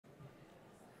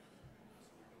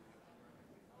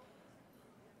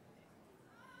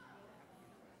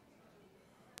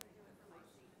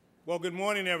Well, good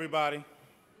morning, everybody.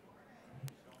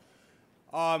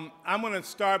 I'm going to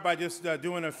start by just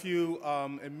doing a few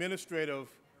administrative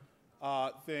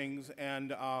things,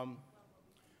 and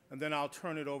then I'll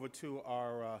turn it over to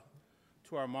our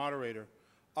moderator.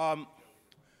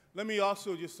 Let me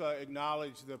also just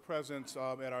acknowledge the presence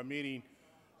at our meeting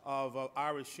of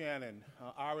Iris Shannon.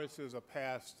 Iris is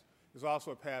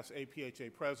also a past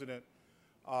APHA president.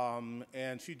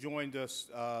 And she joined us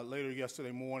later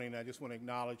yesterday morning. I just want to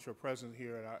acknowledge her presence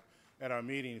here at our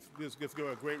meeting. Just give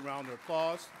her a great round of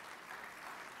applause.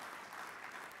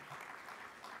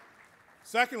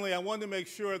 Secondly, I wanted to make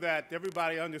sure that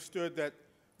everybody understood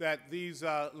that these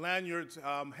lanyards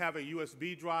have a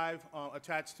USB drive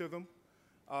attached to them.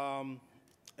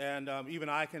 And even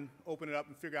I can open it up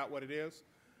and figure out what it is.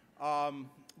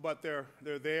 But they're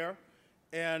there.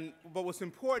 But what's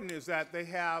important is that they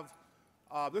have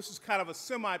this is kind of a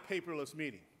semi-paperless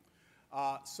meeting.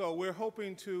 So we're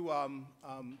hoping to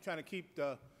try to keep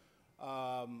the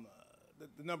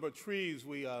number of trees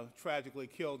we tragically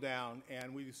killed down,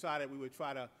 and we decided we would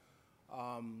try to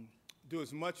do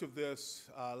as much of this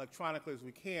electronically as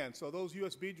we can. So those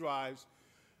USB drives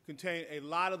contain a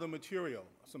lot of the material,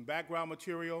 some background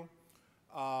material,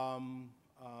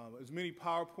 as many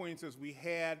PowerPoints as we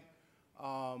had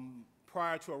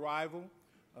prior to arrival.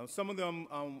 Some of them,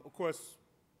 of course,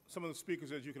 some of the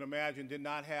speakers, as you can imagine, did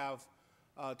not have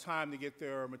time to get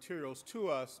their materials to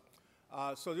us.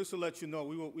 So just to let you know,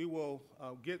 we will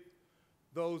get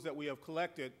those that we have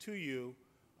collected to you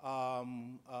 2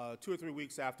 or 3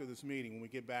 weeks after this meeting when we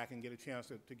get back and get a chance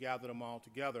to gather them all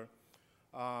together.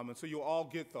 And so you'll all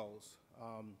get those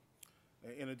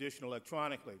in addition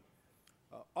electronically.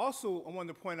 Also, I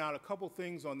wanted to point out a couple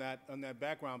things on that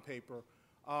background paper.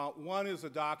 One is a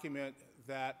document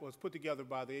that was put together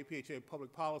by the APHA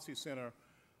Public Policy Center,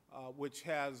 which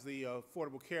has the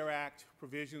Affordable Care Act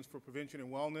provisions for prevention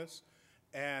and wellness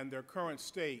and their current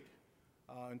state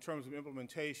in terms of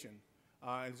implementation.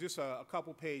 It's just a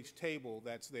couple-page table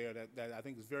that's there that I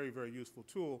think is a very, very useful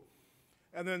tool.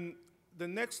 And then the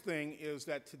next thing is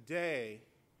that today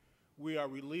we are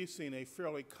releasing a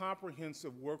fairly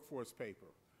comprehensive workforce paper.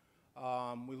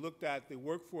 We looked at the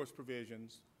workforce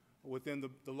provisions within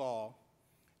the law,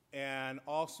 and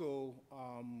also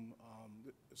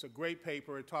it's a great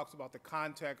paper. It talks about the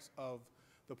context of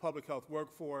the public health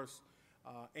workforce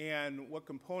and what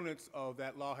components of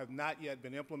that law have not yet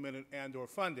been implemented and or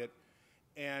funded.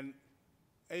 And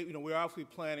we're obviously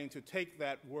planning to take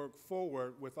that work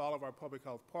forward with all of our public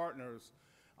health partners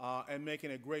and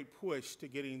making a great push to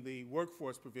getting the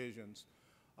workforce provisions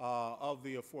of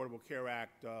the Affordable Care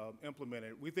Act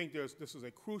implemented. We think this is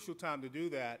a crucial time to do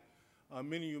that.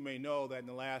 Many of you may know that in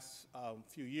the last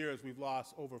few years, we've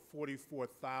lost over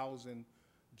 44,000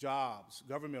 jobs,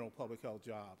 governmental public health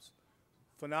jobs.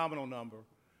 Phenomenal number.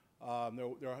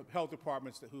 There are health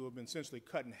departments who have been essentially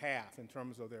cut in half in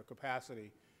terms of their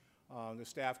capacity, their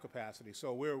staff capacity.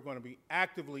 So we're going to be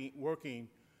actively working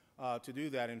to do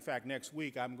that. In fact, next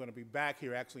week, I'm going to be back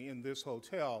here actually in this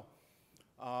hotel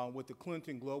with the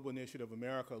Clinton Global Initiative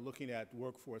America looking at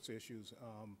workforce issues.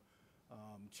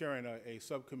 Chairing a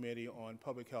subcommittee on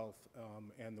public health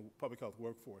and the public health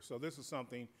workforce. So this is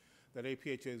something that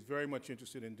APHA is very much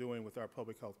interested in doing with our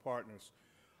public health partners.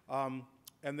 And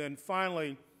then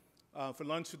finally, for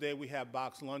lunch today, we have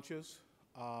boxed lunches.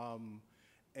 So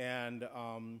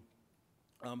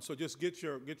just get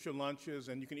your lunches,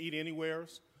 and you can eat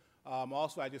anywheres.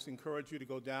 Also, I just encourage you to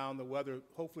go down. The weather,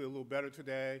 hopefully a little better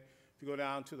today. If you go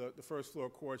down to the first floor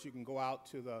course, you can go out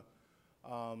to the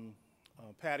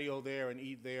patio there and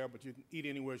eat there, but you can eat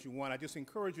anywhere as you want. I just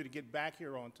encourage you to get back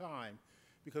here on time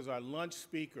because our lunch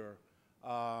speaker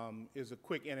is a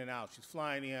quick in and out. She's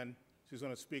flying in, she's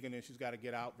going to speak, and then she's got to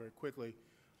get out very quickly,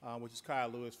 which is Kyle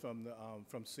Lewis from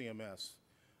CMS.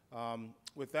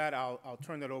 With that, I'll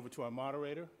turn that over to our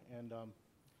moderator, and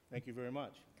thank you very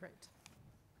much. Great.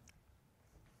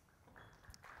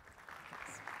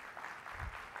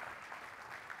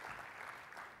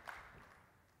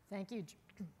 Thank you.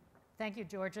 Thank you,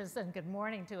 Georges, and good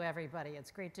morning to everybody.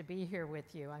 It's great to be here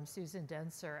with you. I'm Susan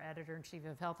Dentzer, Editor-in-Chief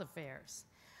of Health Affairs.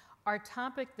 Our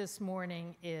topic this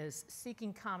morning is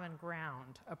Seeking Common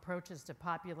Ground, Approaches to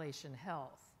Population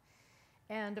Health.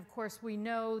 And of course, we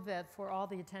know that for all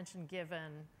the attention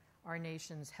given our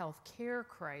nation's health care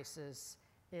crisis,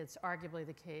 it's arguably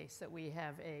the case that we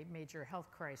have a major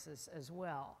health crisis as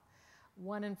well.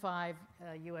 1 in 5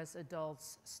 US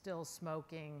adults still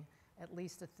smoking, at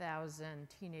least 1,000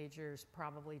 teenagers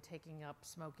probably taking up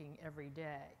smoking every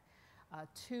day.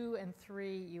 2 in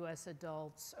 3 US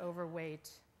adults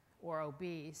overweight or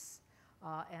obese.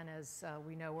 And as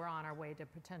we know, we're on our way to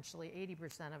potentially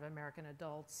 80% of American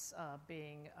adults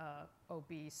being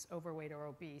obese, overweight or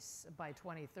obese by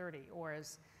 2030. Or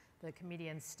as the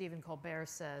comedian Stephen Colbert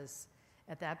says,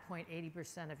 at that point,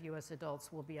 80% of US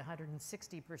adults will be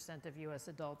 160% of US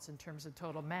adults in terms of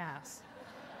total mass.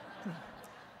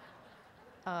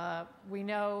 We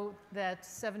know that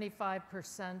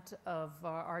 75% of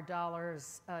our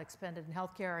dollars expended in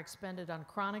healthcare are expended on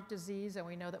chronic disease, and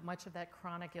we know that much of that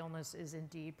chronic illness is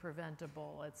indeed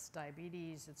preventable. It's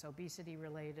diabetes, it's obesity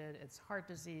related, it's heart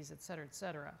disease, et cetera, et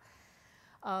cetera.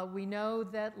 We know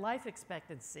that life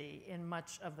expectancy in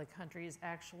much of the country is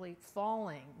actually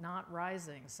falling, not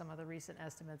rising. Some of the recent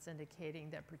estimates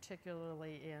indicating that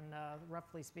particularly in,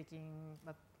 roughly speaking,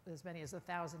 as many as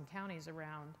 1,000 counties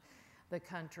around the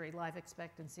country, life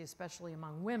expectancy, especially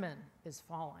among women, is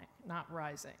falling, not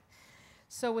rising.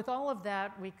 So with all of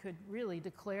that, we could really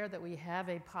declare that we have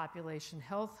a population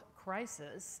health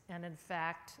crisis, and in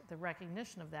fact, the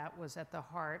recognition of that was at the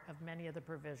heart of many of the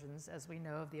provisions, as we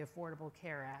know, of the Affordable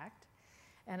Care Act.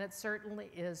 And it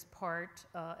certainly is part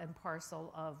and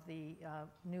parcel of the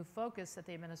new focus that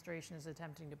the administration is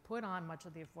attempting to put on much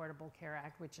of the Affordable Care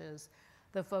Act, which is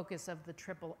the focus of the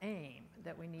triple aim,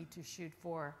 that we need to shoot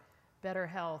for better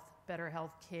health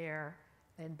care,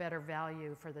 and better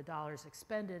value for the dollars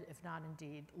expended, if not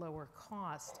indeed lower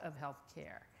cost of health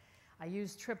care. I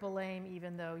use triple aim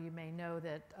even though you may know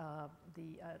that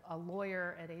a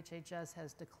lawyer at HHS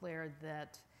has declared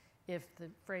that if the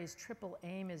phrase triple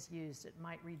aim is used, it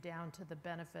might redound to the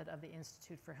benefit of the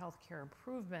Institute for Healthcare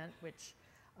Improvement, which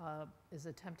is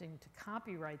attempting to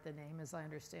copyright the name, as I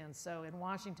understand. So in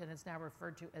Washington, it's now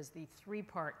referred to as the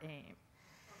three-part aim.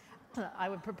 I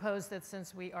would propose that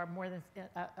since we are more than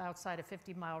outside a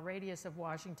 50-mile radius of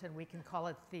Washington, we can call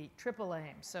it the triple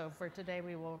aim. So for today,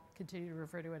 we will continue to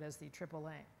refer to it as the triple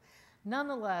aim.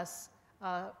 Nonetheless,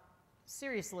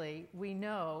 seriously, we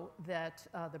know that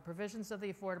the provisions of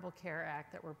the Affordable Care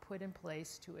Act that were put in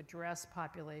place to address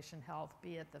population health,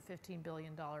 be it the $15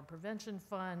 billion prevention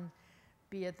fund,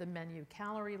 be it the menu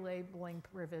calorie labeling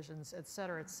provisions, et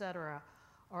cetera,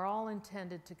 are all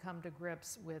intended to come to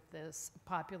grips with this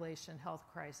population health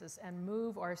crisis and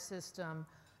move our system,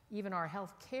 even our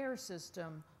health care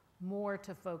system, more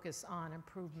to focus on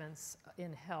improvements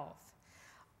in health.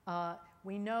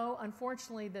 We know,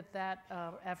 unfortunately, that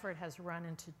effort has run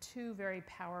into two very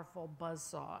powerful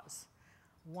buzzsaws.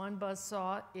 One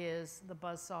buzzsaw is the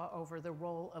buzzsaw over the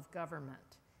role of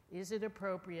government. Is it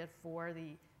appropriate for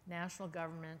the national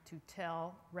government to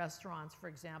tell restaurants, for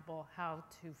example, how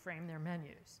to frame their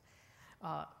menus?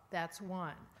 That's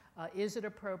one. Is it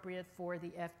appropriate for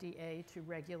the FDA to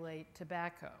regulate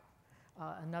tobacco?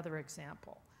 Another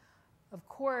example. Of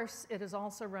course, it has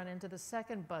also run into the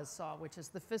second buzzsaw, which is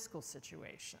the fiscal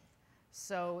situation.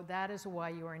 So that is why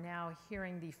you are now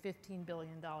hearing the $15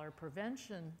 billion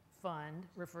prevention fund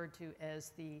referred to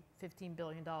as the $15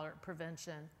 billion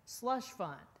prevention slush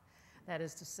fund. That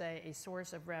is to say, a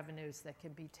source of revenues that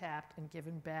can be tapped and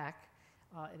given back,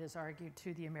 it is argued,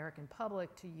 to the American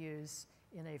public to use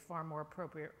in a far more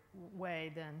appropriate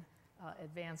way than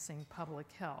advancing public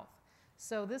health.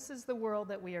 So this is the world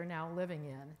that we are now living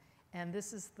in, and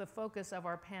this is the focus of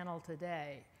our panel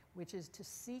today, which is to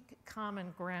seek common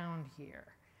ground here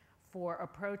for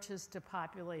approaches to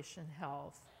population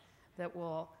health that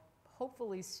will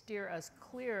hopefully steer us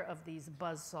clear of these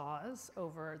buzzsaws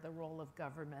over the role of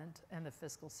government and the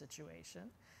fiscal situation.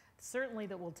 Certainly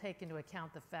that will take into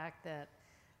account the fact that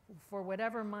for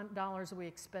whatever dollars we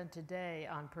expend today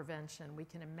on prevention, we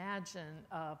can imagine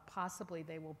possibly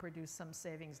they will produce some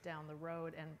savings down the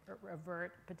road and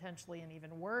avert potentially an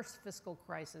even worse fiscal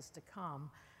crisis to come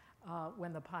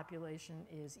when the population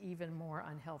is even more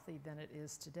unhealthy than it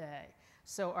is today.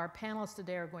 So our panelists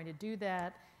today are going to do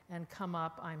that and come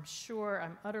up, I'm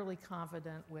utterly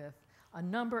confident, with a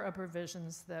number of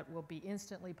provisions that will be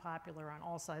instantly popular on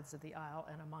all sides of the aisle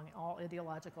and among all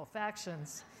ideological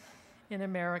factions in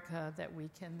America that we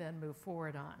can then move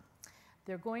forward on.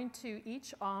 They're going to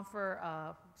each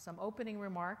offer some opening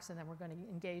remarks, and then we're going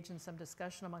to engage in some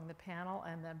discussion among the panel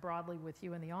and then broadly with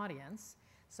you in the audience.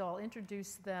 So I'll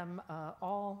introduce them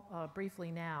all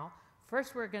briefly now.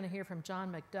 First, we're going to hear from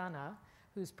John McDonough,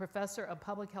 who's professor of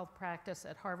public health practice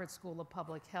at Harvard School of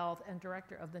Public Health and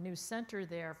director of the new Center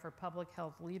there for Public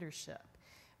Health Leadership.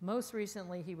 Most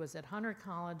recently, he was at Hunter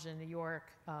College in New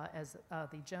York as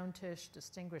the Joan Tisch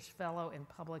Distinguished Fellow in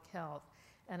Public Health.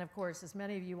 And of course, as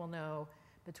many of you will know,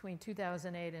 between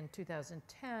 2008 and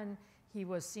 2010, he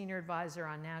was senior advisor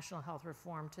on national health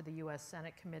reform to the U.S.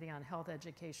 Senate Committee on Health,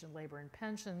 Education, Labor, and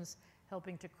Pensions,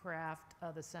 helping to craft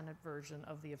the Senate version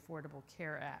of the Affordable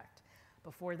Care Act.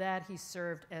 Before that, he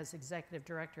served as executive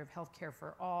director of Healthcare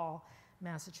for All,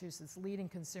 Massachusetts' leading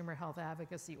consumer health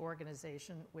advocacy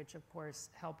organization, which of course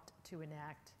helped to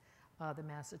enact the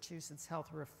Massachusetts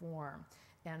health reform.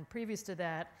 And previous to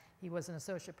that, he was an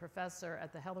associate professor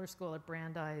at the Heller School at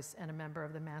Brandeis and a member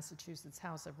of the Massachusetts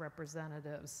House of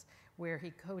Representatives, where he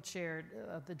co-chaired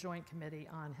the Joint Committee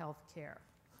on Health Care.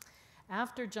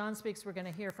 After John speaks, we're going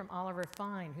to hear from Oliver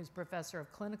Fein, who's professor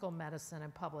of clinical medicine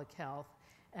and public health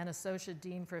and associate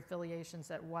dean for affiliations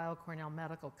at Weill Cornell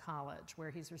Medical College, where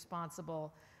he's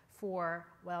responsible for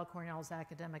Weill Cornell's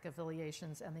academic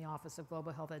affiliations and the Office of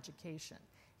Global Health Education.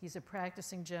 He's a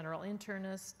practicing general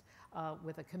internist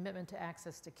with a commitment to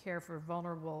access to care for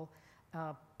vulnerable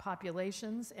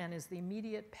populations, and is the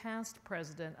immediate past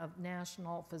president of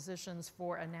National Physicians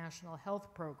for a National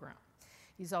Health Program.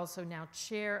 He's also now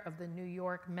chair of the New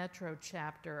York Metro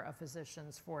chapter of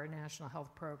Physicians for a National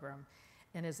Health Program,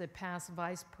 and is a past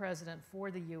vice president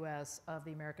for the U.S. of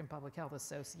the American Public Health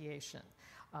Association.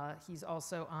 He's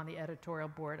also on the editorial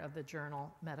board of the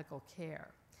journal Medical Care.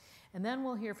 And then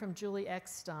we'll hear from Julie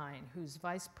Eckstein, who's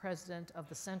vice president of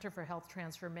the Center for Health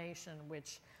Transformation,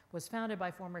 which was founded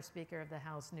by former Speaker of the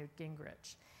House Newt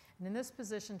Gingrich. And in this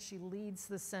position, she leads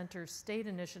the center's state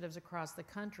initiatives across the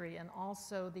country and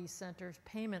also the center's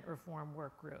payment reform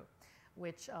work group,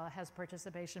 which has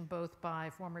participation both by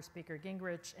former Speaker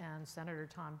Gingrich and Senator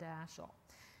Tom Daschle.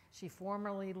 She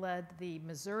formerly led the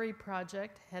Missouri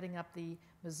Project, heading up the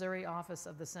Missouri office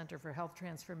of the Center for Health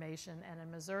Transformation, and in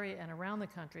Missouri and around the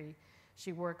country,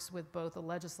 she works with both the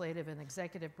legislative and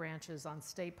executive branches on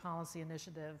state policy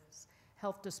initiatives,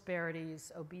 health disparities,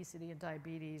 obesity and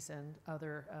diabetes, and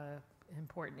other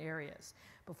important areas.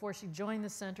 Before she joined the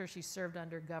center, she served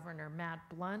under Governor Matt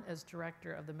Blunt as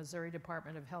director of the Missouri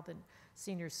Department of Health and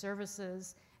Senior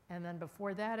Services, and then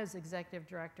before that as executive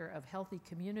director of Healthy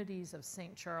Communities of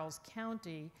St. Charles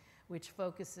County, which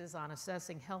focuses on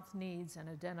assessing health needs and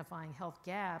identifying health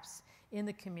gaps in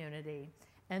the community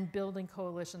and building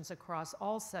coalitions across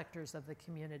all sectors of the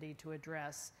community to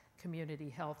address community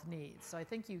health needs. So I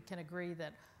think you can agree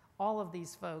that all of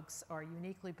these folks are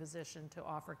uniquely positioned to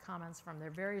offer comments from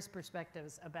their various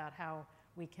perspectives about how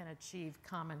we can achieve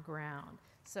common ground.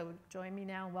 So join me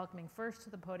now in welcoming first to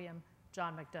the podium,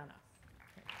 John McDonough.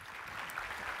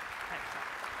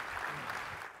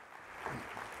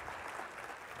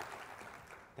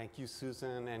 Thank you,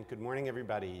 Susan, and good morning,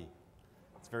 everybody.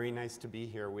 It's very nice to be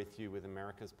here with you with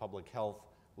America's public health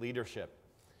leadership.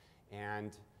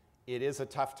 And it is a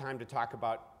tough time to talk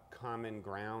about common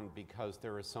ground because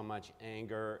there is so much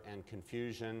anger and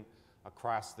confusion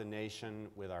across the nation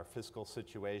with our fiscal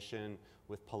situation,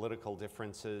 with political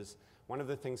differences. One of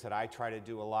the things that I try to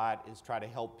do a lot is try to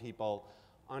help people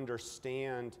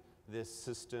understand this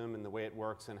system and the way it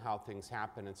works and how things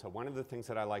happen. And so one of the things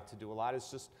that I like to do a lot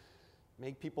is just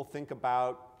make people think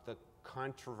about the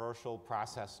controversial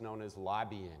process known as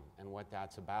lobbying and what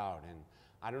that's about. And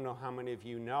I don't know how many of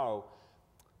you know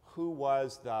who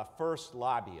was the first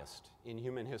lobbyist in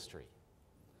human history.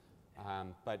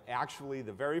 But actually,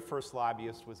 the very first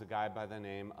lobbyist was a guy by the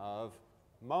name of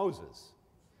Moses.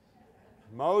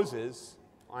 Moses,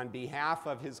 on behalf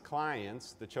of his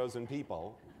clients, the chosen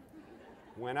people,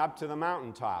 went up to the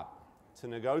mountaintop to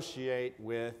negotiate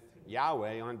with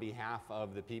Yahweh on behalf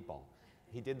of the people.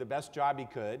 He did the best job he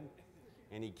could,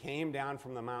 and he came down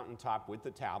from the mountaintop with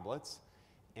the tablets,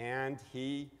 and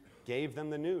he gave them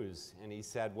the news. And he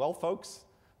said, well, folks,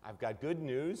 I've got good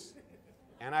news,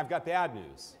 and I've got bad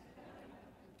news.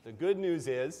 The good news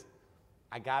is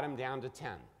I got him down to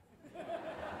 10.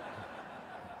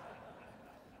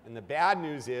 And the bad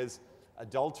news is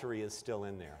adultery is still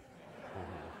in there.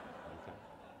 Okay.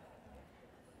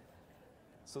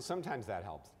 So sometimes that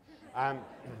helps.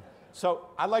 So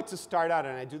I'd like to start out,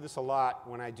 and I do this a lot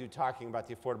when I do talking about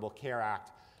the Affordable Care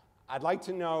Act. I'd like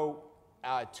to know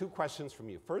two questions from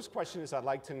you. First question is I'd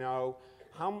like to know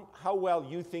how well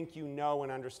you think you know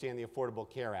and understand the Affordable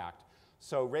Care Act.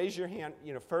 So raise your hand,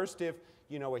 first if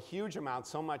you know a huge amount,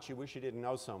 so much you wish you didn't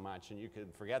know so much and you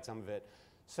could forget some of it.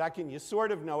 Second, you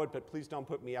sort of know it, but please don't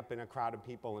put me up in a crowd of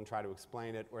people and try to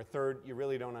explain it. Or third, you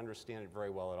really don't understand it very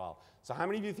well at all. So how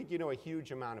many of you think you know a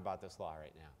huge amount about this law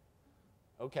right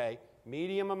now? Okay,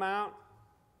 medium amount?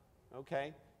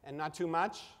 Okay, and not too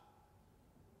much?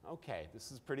 Okay,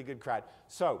 this is a pretty good crowd.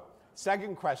 So,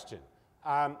 second question.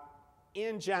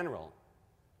 In general,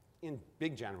 in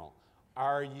big general,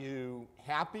 are you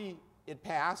happy it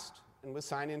passed and was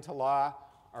signed into law?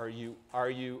 Are you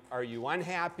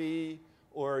unhappy,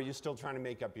 or are you still trying to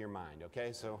make up your mind?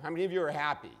 Okay, so how many of you are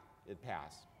happy it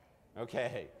passed?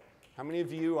 Okay, how many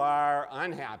of you are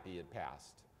unhappy it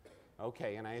passed?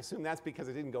 Okay, and I assume that's because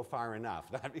it didn't go far enough,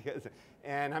 not because,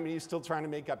 and how many of you still trying to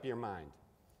make up your mind?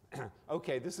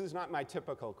 Okay, this is not my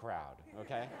typical crowd,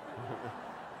 okay?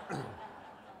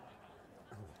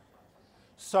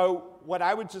 So what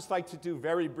I would just like to do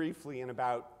very briefly in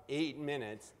about 8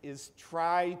 minutes is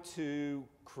try to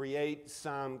create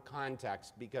some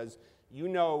context, because you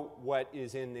know what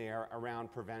is in there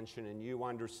around prevention and you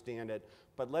understand it,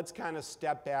 but let's kind of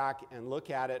step back and look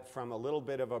at it from a little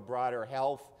bit of a broader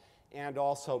health and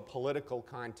also political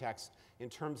context in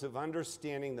terms of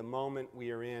understanding the moment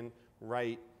we are in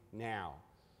right now.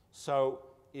 So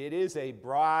it is a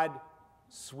broad,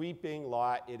 sweeping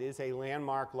law. It is a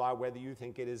landmark law, whether you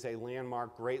think it is a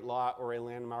landmark great law or a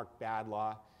landmark bad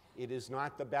law. It is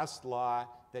not the best law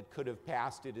that could have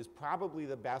passed. It is probably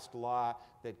the best law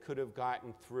that could have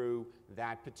gotten through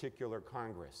that particular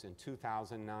Congress in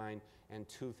 2009 and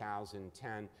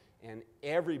 2010. And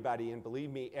everybody, and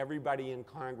believe me, everybody in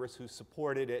Congress who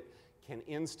supported it can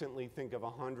instantly think of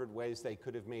 100 ways they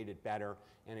could have made it better,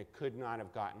 and it could not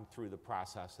have gotten through the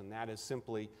process. And that is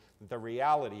simply the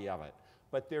reality of it.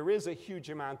 But there is a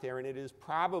huge amount there, and it is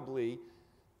probably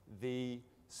the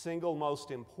single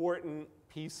most important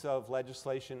piece of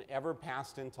legislation ever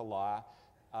passed into law,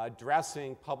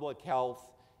 addressing public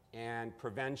health and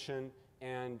prevention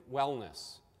and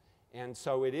wellness. And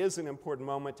so it is an important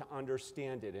moment to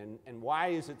understand it. And why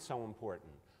is it so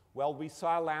important? Well, we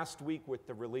saw last week with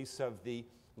the release of the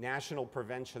National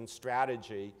Prevention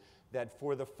Strategy that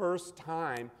for the first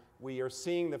time, we are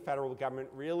seeing the federal government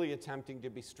really attempting to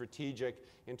be strategic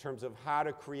in terms of how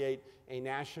to create a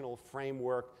national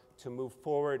framework to move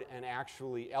forward and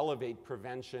actually elevate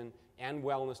prevention and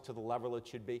wellness to the level it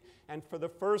should be. And for the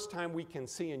first time we can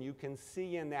see, and you can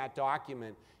see in that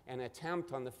document, an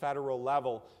attempt on the federal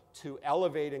level to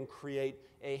elevate and create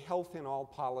a health in all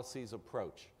policies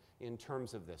approach in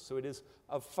terms of this. So it is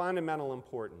of fundamental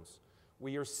importance.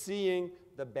 We are seeing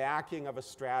the backing of a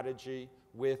strategy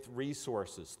with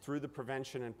resources through the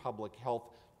Prevention and Public Health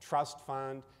Trust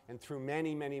Fund and through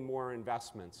many, many more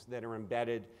investments that are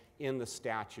embedded in the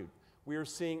statute. We are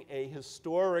seeing a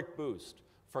historic boost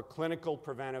for clinical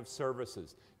preventive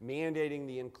services, mandating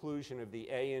the inclusion of the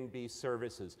A and B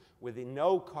services with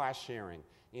no cost sharing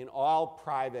in all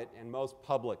private and most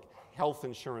public health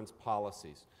insurance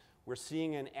policies. We're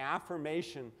seeing an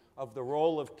affirmation of the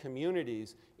role of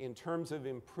communities in terms of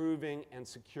improving and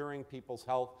securing people's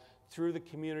health through the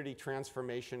community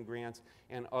transformation grants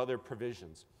and other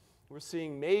provisions. We're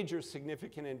seeing major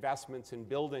significant investments in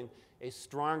building a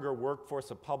stronger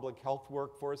workforce, a public health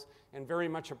workforce, and very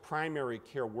much a primary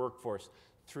care workforce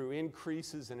through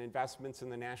increases in investments in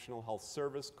the National Health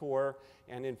Service Corps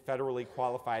and in federally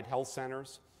qualified health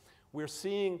centers. We're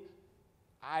seeing,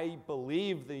 I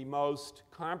believe, the most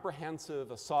comprehensive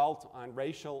assault on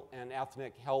racial and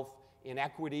ethnic health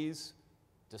inequities,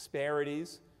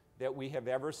 disparities that we have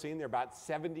ever seen. There are about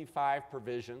 75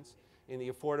 provisions in the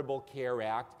Affordable Care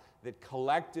Act that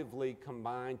collectively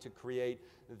combine to create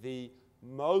the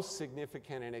most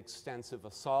significant and extensive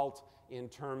assault in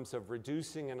terms of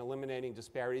reducing and eliminating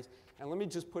disparities. And let me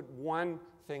just put one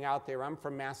thing out there. I'm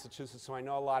from Massachusetts, so I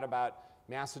know a lot about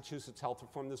Massachusetts health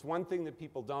reform. There's one thing that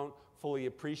people don't fully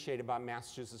appreciate about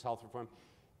Massachusetts health reform.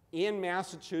 In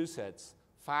Massachusetts,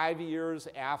 5 years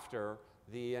after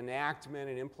the enactment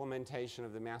and implementation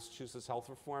of the Massachusetts health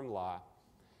reform law,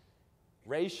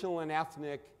 racial and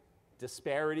ethnic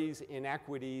disparities,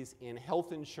 inequities in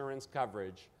health insurance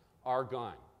coverage are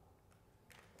gone.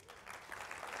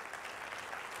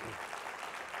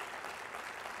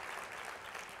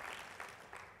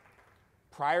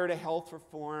 Prior to health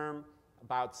reform,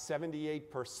 about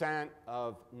 78%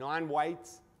 of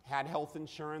non-whites had health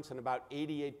insurance and about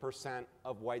 88%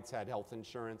 of whites had health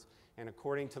insurance. And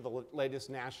according to the latest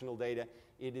national data,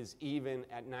 it is even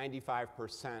at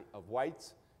 95% of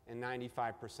whites and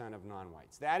 95% of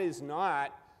non-whites. That is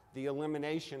not the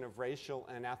elimination of racial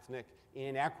and ethnic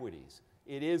inequities.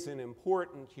 It is an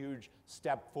important, huge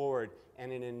step forward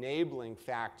and an enabling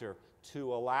factor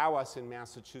to allow us in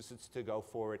Massachusetts to go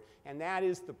forward. And that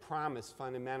is the promise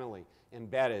fundamentally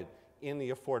embedded in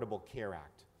the Affordable Care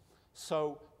Act.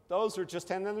 So those are just,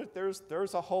 and then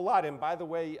there's a whole lot. And by the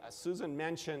way, Susan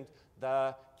mentioned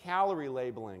the calorie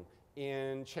labeling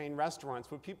in chain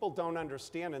restaurants. What people don't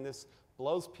understand, and this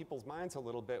blows people's minds a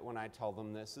little bit when I tell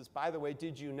them this, is, by the way,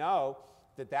 did you know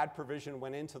that that provision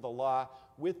went into the law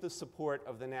with the support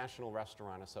of the National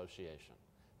Restaurant Association?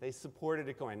 They supported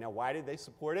it going. Now, why did they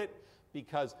support it?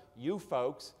 Because you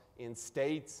folks in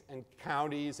states and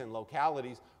counties and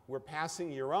localities were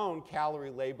passing your own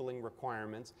calorie labeling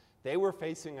requirements. They were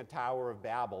facing a Tower of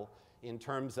Babel, in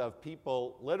terms of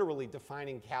people literally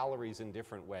defining calories in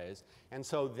different ways. And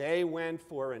so they went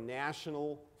for a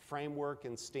national framework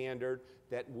and standard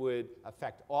that would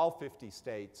affect all 50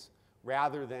 states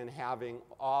rather than having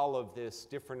all of this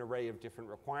different array of different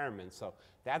requirements. So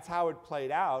that's how it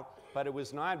played out, but it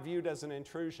was not viewed as an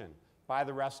intrusion by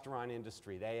the restaurant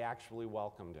industry. They actually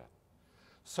welcomed it.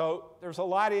 So there's a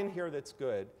lot in here that's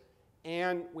good,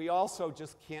 and we also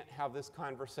just can't have this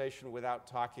conversation without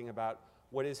talking about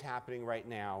what is happening right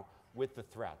now with the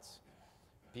threats.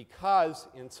 Because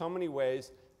in so many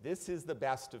ways, this is the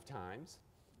best of times,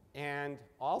 and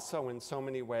also in so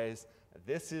many ways,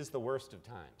 this is the worst of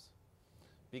times.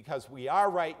 Because we are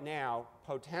right now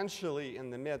potentially in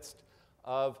the midst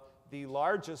of the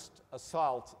largest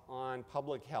assault on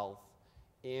public health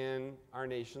in our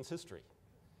nation's history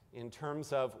in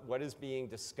terms of what is being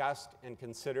discussed and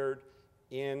considered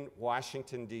in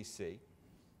Washington, D.C.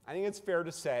 I think it's fair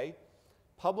to say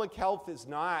public health is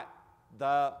not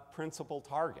the principal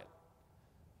target,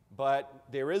 but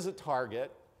there is a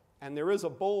target and there is a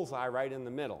bullseye right in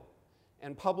the middle,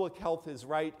 and public health is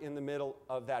right in the middle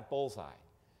of that bullseye.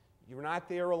 You're not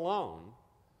there alone.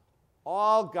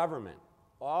 All government,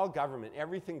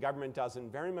 everything government does,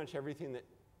 and very much everything that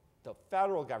the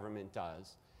federal government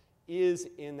does is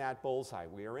in that bullseye.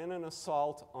 We are in an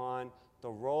assault on the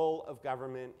role of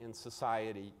government in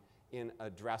society in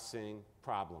addressing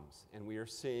problems. And we are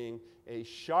seeing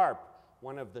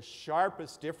one of the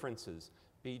sharpest differences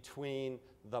between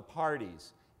the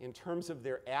parties in terms of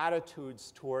their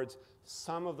attitudes towards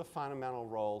some of the fundamental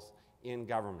roles in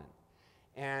government.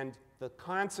 And the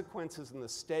consequences and the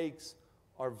stakes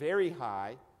are very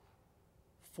high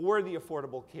for the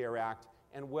Affordable Care Act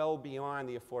and well beyond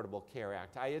the Affordable Care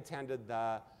Act. I attended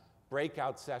the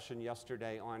breakout session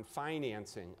yesterday on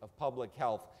financing of public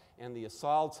health and the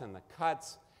assaults and the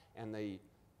cuts and the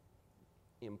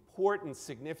important,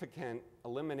 significant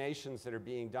eliminations that are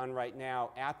being done right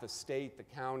now at the state, the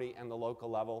county, and the local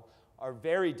level are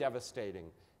very devastating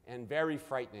and very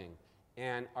frightening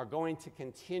and are going to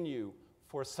continue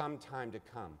for some time to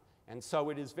come. And so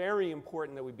it is very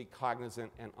important that we be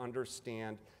cognizant and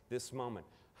understand this moment.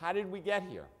 How did we get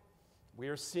here? We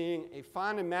are seeing a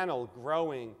fundamental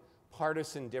growing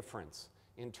partisan difference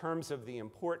in terms of the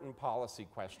important policy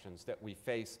questions that we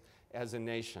face as a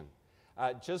nation.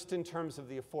 Just in terms of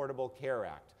the Affordable Care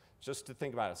Act, just to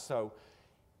think about it. So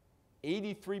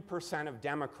 83% of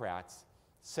Democrats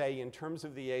say in terms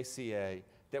of the ACA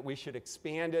that we should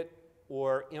expand it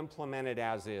or implement it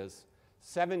as is.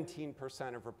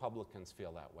 17% of Republicans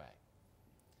feel that way.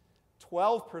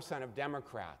 12% of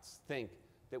Democrats think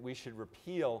that we should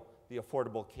repeal the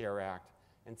Affordable Care Act,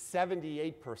 and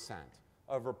 78%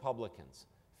 of Republicans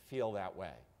feel that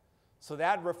way. So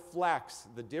that reflects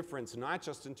the difference, not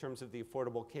just in terms of the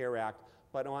Affordable Care Act,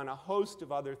 but on a host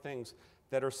of other things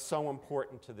that are so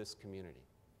important to this community.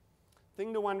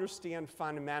 Thing to understand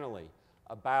fundamentally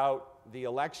about the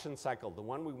election cycle, the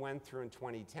one we went through in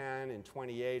 2010 and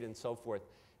 28 and so forth,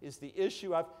 is the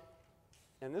issue of,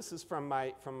 and this is from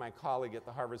my colleague at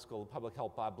the Harvard School of Public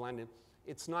Health, Bob Blendon,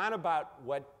 it's not about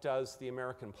what does the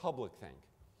American public think.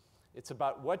 It's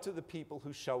about what do the people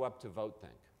who show up to vote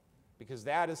think, because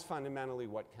that is fundamentally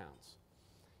what counts.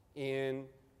 In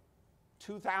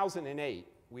 2008,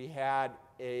 we had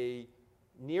a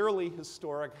nearly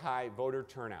historic high voter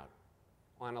turnout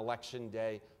on election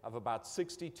day of about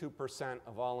 62%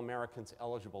 of all Americans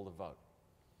eligible to vote.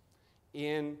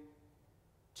 In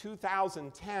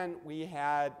 2010, we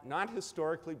had, not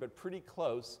historically, but pretty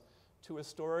close to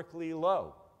historically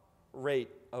low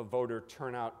rate of voter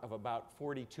turnout of about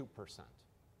 42%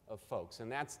 of folks.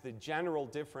 And that's the general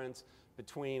difference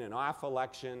between an off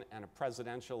election and a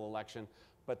presidential election.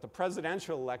 But the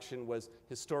presidential election was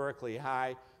historically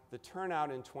high. The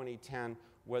turnout in 2010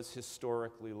 was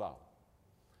historically low.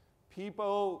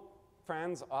 People,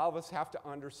 friends, all of us have to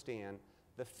understand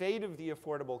the fate of the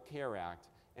Affordable Care Act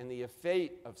and the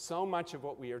fate of so much of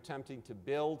what we are attempting to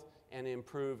build and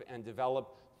improve and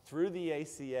develop through the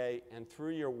ACA and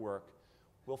through your work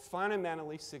will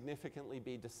fundamentally, significantly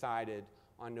be decided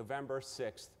on November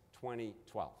 6th,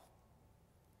 2012.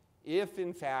 If,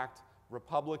 in fact,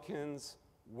 Republicans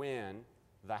win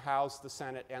the House, the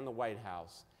Senate, and the White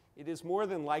House, it is more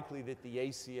than likely that the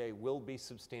ACA will be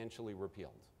substantially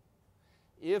repealed.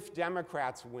 If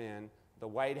Democrats win the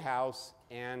White House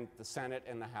and the Senate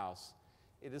and the House,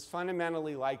 it is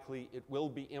fundamentally likely it will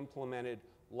be implemented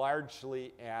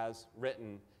largely as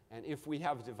written. And if we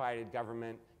have divided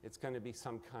government, it's going to be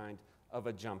some kind of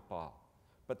a jump ball.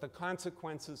 But the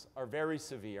consequences are very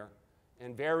severe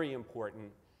and very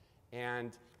important.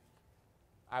 And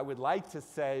I would like to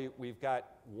say we've got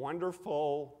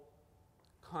wonderful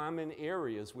common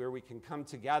areas where we can come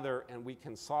together and we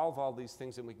can solve all these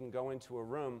things and we can go into a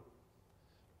room.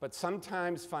 But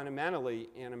sometimes, fundamentally,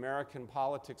 in American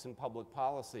politics and public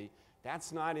policy,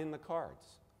 that's not in the cards.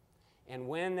 And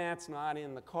when that's not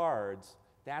in the cards,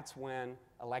 that's when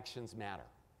elections matter.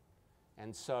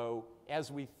 And so,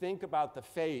 as we think about the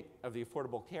fate of the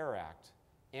Affordable Care Act,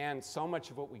 and so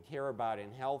much of what we care about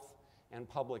in health and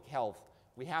public health,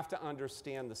 we have to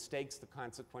understand the stakes, the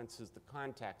consequences, the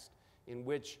context in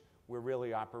which we're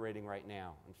really operating right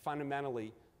now. And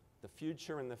fundamentally, the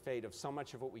future and the fate of so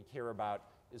much of what we care about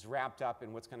is wrapped up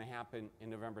in what's going to happen in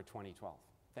November 2012.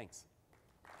 Thanks.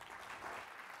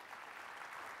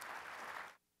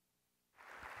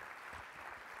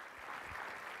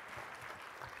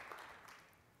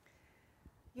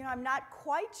 You know, I'm not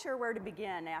quite sure where to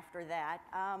begin after that.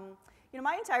 You know,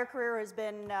 my entire career has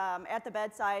been at the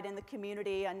bedside in the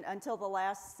community until the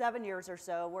last 7 years or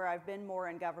so, where I've been more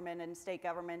in government and state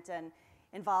government and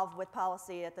involved with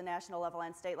policy at the national level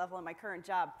and state level in my current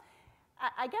job.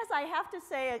 I guess I have to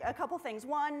say a couple things.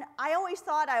 One, I always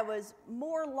thought I was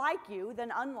more like you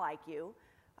than unlike you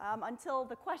until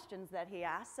the questions that he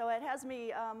asked. So it has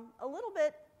me a little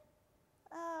bit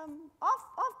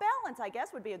off balance, I guess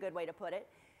would be a good way to put it.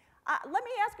 Let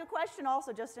me ask a question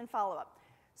also just in follow-up.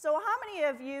 So how many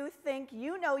of you think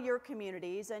you know your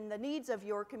communities and the needs of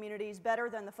your communities better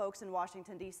than the folks in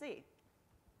Washington, D.C.?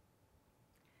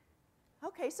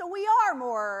 Okay, so we are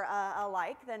more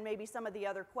alike than maybe some of the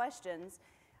other questions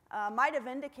might have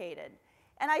indicated.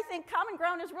 And I think common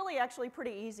ground is really actually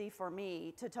pretty easy for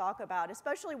me to talk about,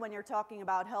 especially when you're talking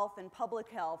about health and public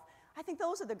health. I think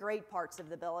those are the great parts of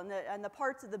the bill and the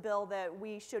parts of the bill that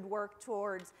we should work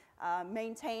towards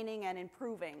maintaining and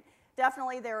improving.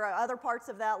 Definitely there are other parts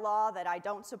of that law that I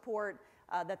don't support,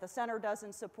 that the center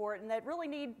doesn't support, and that really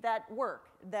need that work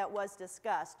that was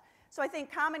discussed. So I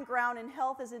think common ground in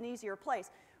health is an easier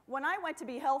place. When I went to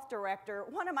be health director,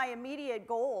 one of my immediate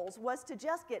goals was to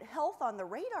just get health on the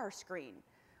radar screen.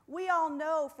 We all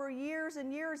know for years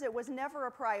and years it was never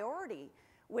a priority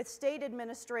with state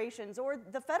administrations or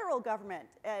the federal government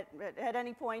at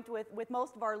any point with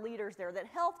most of our leaders there, that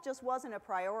health just wasn't a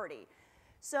priority.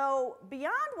 So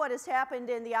beyond what has happened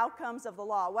in the outcomes of the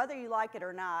law, whether you like it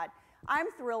or not, I'm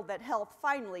thrilled that health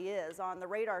finally is on the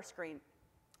radar screen.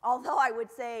 Although I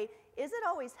would say, is it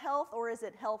always health or is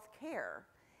it health care?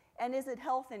 And is it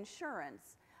health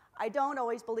insurance? I don't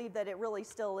always believe that it really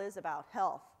still is about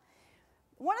health.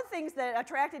 One of the things that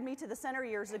attracted me to the center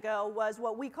years ago was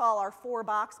what we call our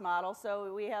 4-box model.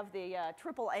 So we have the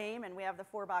triple aim and we have the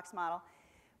 4-box model.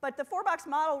 But the 4-box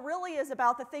model really is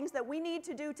about the things that we need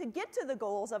to do to get to the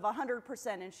goals of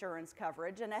 100% insurance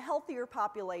coverage and a healthier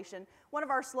population. One of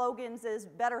our slogans is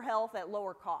better health at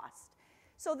lower cost.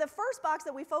 So the first box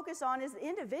that we focus on is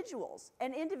individuals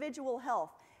and individual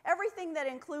health. Everything that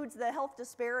includes the health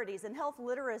disparities and health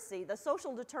literacy, the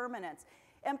social determinants,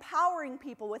 empowering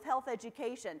people with health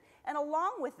education, and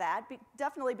along with that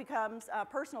definitely becomes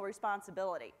personal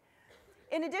responsibility.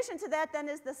 In addition to that then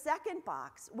is the second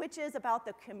box, which is about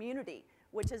the community,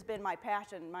 which has been my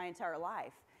passion my entire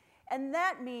life. And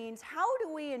that means how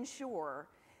do we ensure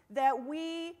that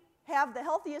we have the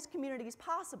healthiest communities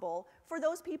possible for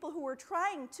those people who are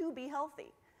trying to be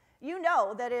healthy. You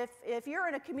know that if you're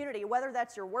in a community, whether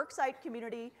that's your worksite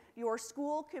community, your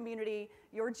school community,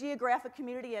 your geographic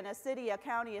community in a city, a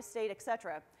county, a state,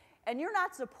 etc., and you're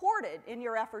not supported in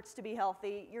your efforts to be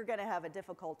healthy, you're going to have a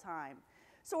difficult time.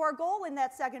 So our goal in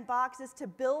that second box is to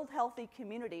build healthy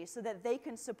communities so that they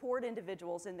can support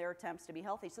individuals in their attempts to be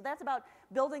healthy. So that's about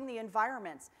building the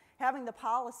environments, having the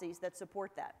policies that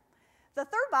support that. The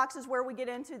third box is where we get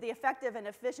into the effective and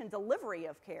efficient delivery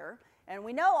of care, and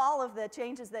we know all of the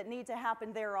changes that need to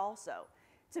happen there also,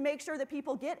 to make sure that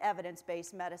people get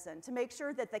evidence-based medicine, to make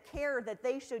sure that the care that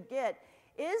they should get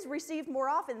is received more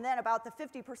often than about the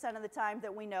 50% of the time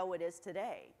that we know it is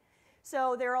today.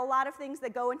 So there are a lot of things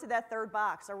that go into that third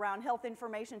box around health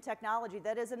information technology.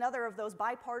 That is another of those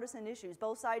bipartisan issues.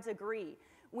 Both sides agree.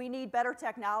 We need better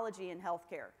technology in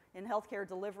healthcare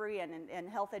delivery and in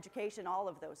health education, all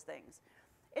of those things.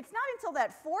 It's not until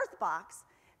that fourth box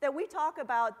that we talk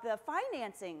about the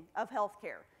financing of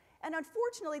healthcare. And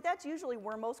unfortunately, that's usually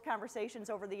where most conversations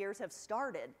over the years have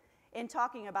started in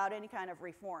talking about any kind of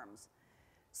reforms.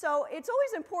 So it's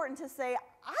always important to say,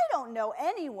 I don't know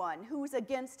anyone who's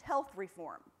against health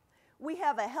reform. We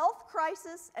have a health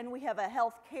crisis and we have a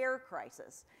health care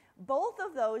crisis. Both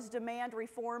of those demand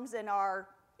reforms in our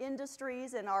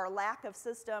industries and our lack of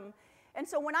system. And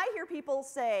so when I hear people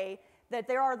say that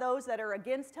there are those that are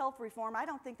against health reform, I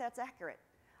don't think that's accurate.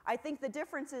 I think the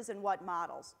difference is in what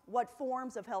models, what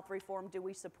forms of health reform do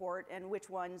we support, and which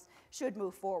ones should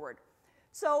move forward.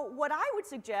 So what I would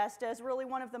suggest as really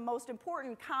one of the most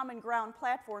important common ground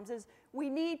platforms is we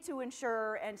need to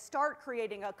ensure and start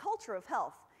creating a culture of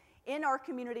health in our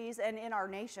communities and in our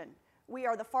nation. We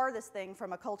are the farthest thing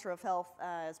from a culture of health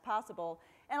as possible.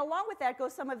 And along with that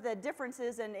goes some of the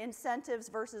differences in incentives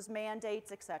versus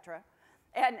mandates, et cetera.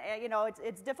 And you know,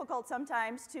 it's difficult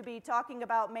sometimes to be talking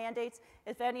about mandates.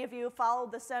 If any of you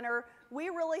followed the center, we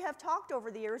really have talked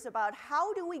over the years about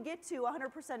how do we get to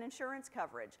 100% insurance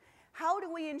coverage? How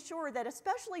do we ensure that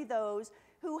especially those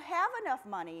who have enough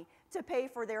money to pay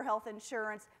for their health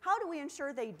insurance, how do we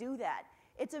ensure they do that?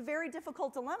 It's a very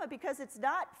difficult dilemma because it's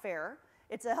not fair.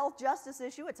 It's a health justice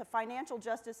issue, it's a financial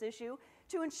justice issue,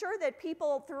 to ensure that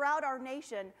people throughout our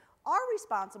nation are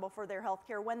responsible for their health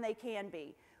care when they can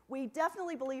be. We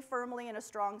definitely believe firmly in a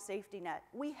strong safety net.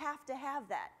 We have to have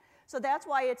that. So that's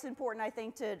why it's important, I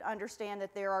think, to understand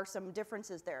that there are some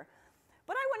differences there.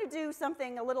 But I want to do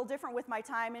something a little different with my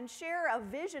time and share a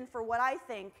vision for what I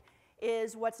think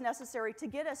is what's necessary to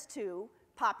get us to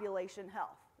population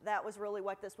health. That was really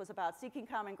what this was about, seeking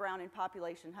common ground in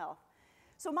population health.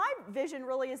 So my vision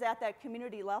really is at that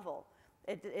community level.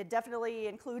 It definitely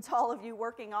includes all of you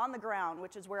working on the ground,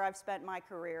 which is where I've spent my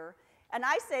career. And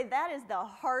I say that is the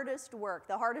hardest work,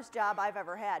 the hardest job I've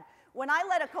ever had. When I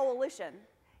led a coalition,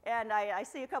 and I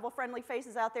see a couple friendly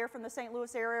faces out there from the St.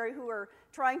 Louis area who are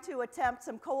trying to attempt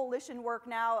some coalition work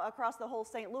now across the whole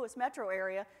St. Louis metro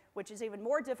area, which is even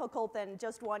more difficult than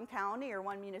just one county or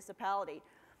one municipality.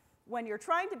 When you're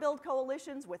trying to build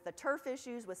coalitions with the turf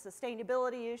issues, with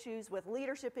sustainability issues, with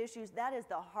leadership issues, that is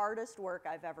the hardest work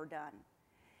I've ever done.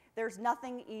 There's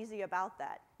nothing easy about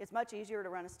that. It's much easier to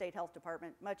run a state health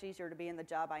department, much easier to be in the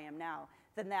job I am now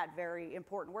than that very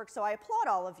important work. So I applaud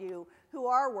all of you who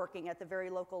are working at the very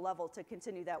local level to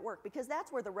continue that work, because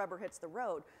that's where the rubber hits the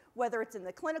road, whether it's in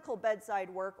the clinical bedside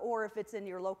work or if it's in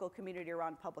your local community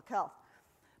around public health.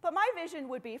 But my vision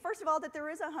would be, first of all, that there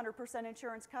is 100%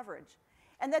 insurance coverage,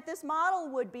 and that this model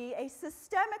would be a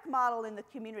systemic model in the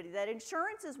community, that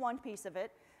insurance is one piece of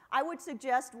it. I would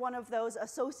suggest one of those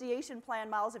association plan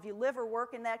models. If you live or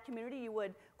work in that community, you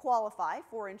would qualify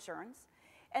for insurance.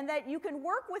 And that you can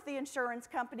work with the insurance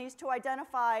companies to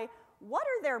identify what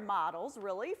are their models,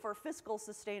 really, for fiscal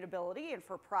sustainability and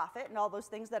for profit and all those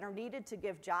things that are needed to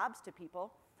give jobs to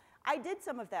people. I did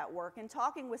some of that work in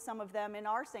talking with some of them in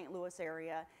our St. Louis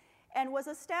area and was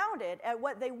astounded at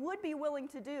what they would be willing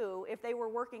to do if they were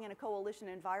working in a coalition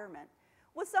environment.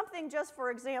 With something just, for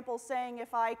example, saying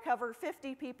if I cover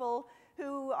 50 people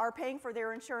who are paying for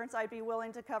their insurance, I'd be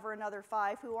willing to cover another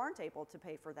 5 who aren't able to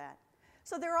pay for that.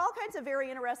 So there are all kinds of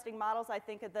very interesting models, I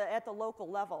think, at the local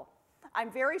level. I'm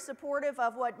very supportive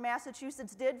of what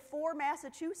Massachusetts did for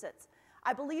Massachusetts.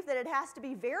 I believe that it has to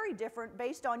be very different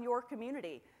based on your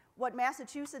community. What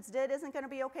Massachusetts did isn't going to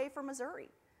be okay for Missouri.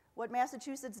 What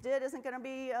Massachusetts did isn't going to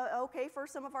be okay for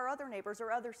some of our other neighbors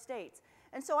or other states.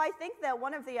 And so I think that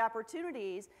one of the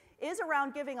opportunities is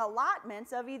around giving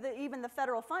allotments of even the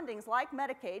federal fundings, like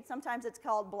Medicaid, sometimes it's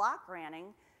called block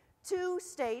granting, to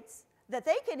states that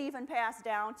they can even pass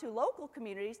down to local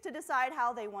communities to decide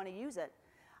how they want to use it.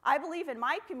 I believe in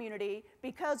my community,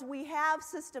 because we have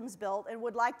systems built and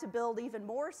would like to build even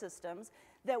more systems,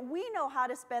 that we know how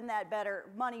to spend that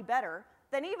money better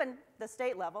than even the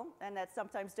state level, and that's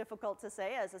sometimes difficult to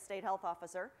say as a state health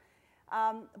officer.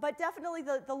 But definitely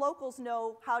the locals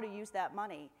know how to use that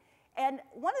money. And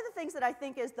one of the things that I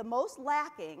think is the most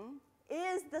lacking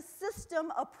is the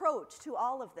system approach to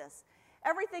all of this.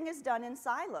 Everything is done in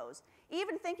silos.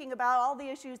 Even thinking about all the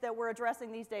issues that we're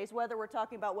addressing these days, whether we're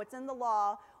talking about what's in the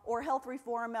law or health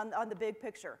reform on the big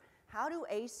picture. How do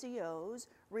ACOs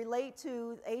relate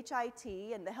to HIT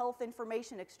and the health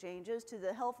information exchanges, to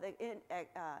the health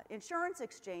insurance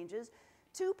exchanges,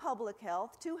 to public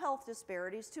health, to health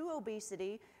disparities, to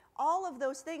obesity, all of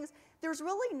those things? There's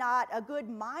really not a good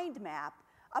mind map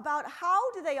about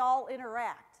how do they all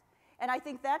interact. And I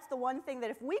think that's the one thing that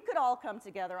if we could all come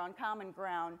together on common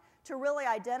ground to really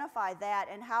identify that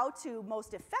and how to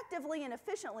most effectively and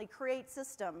efficiently create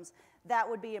systems, that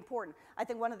would be important. I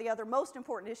think one of the other most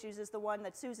important issues is the one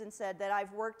that Susan said that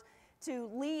I've worked to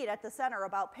lead at the center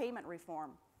about payment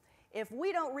reform. If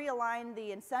we don't realign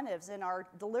the incentives in our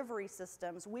delivery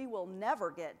systems, we will never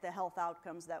get the health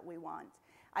outcomes that we want.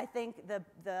 I think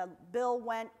the bill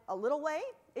went a little way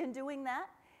in doing that.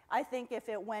 I think if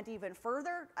it went even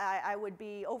further, I would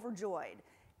be overjoyed.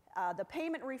 The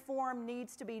payment reform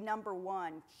needs to be number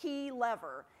one, key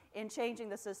lever in changing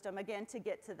the system, again, to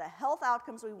get to the health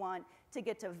outcomes we want, to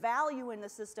get to value in the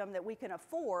system that we can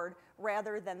afford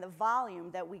rather than the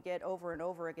volume that we get over and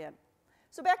over again.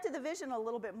 So back to the vision a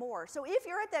little bit more. So if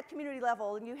you're at that community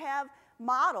level and you have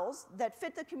models that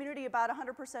fit the community about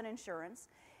 100% insurance,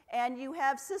 and you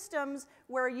have systems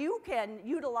where you can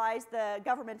utilize the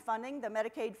government funding, the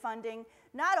Medicaid funding,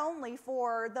 not only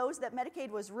for those that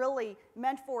Medicaid was really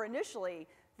meant for initially,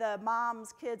 the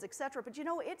moms, kids, et cetera, but you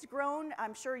know, it's grown,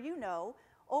 I'm sure you know,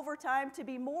 over time to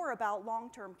be more about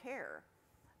long-term care.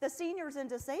 The seniors and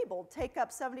disabled take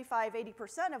up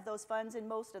 75–80% of those funds in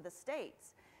most of the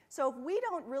states. So if we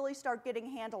don't really start getting a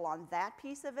handle on that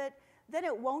piece of it, then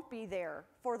it won't be there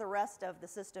for the rest of the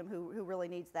system who really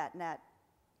needs that net.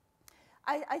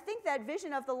 I think that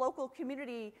vision of the local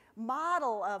community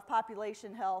model of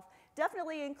population health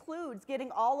definitely includes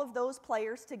getting all of those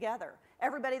players together.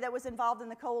 Everybody that was involved in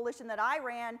the coalition that I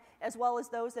ran, as well as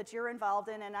those that you're involved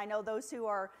in, and I know those who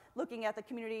are looking at the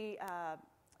community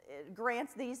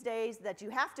grants these days that you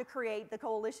have to create the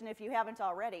coalition if you haven't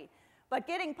already. But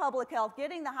getting public health,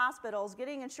 getting the hospitals,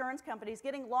 getting insurance companies,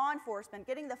 getting law enforcement,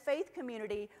 getting the faith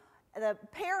community, the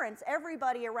parents,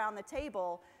 everybody around the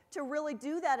table to really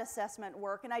do that assessment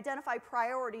work and identify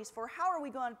priorities for how are we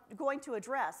going to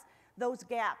address those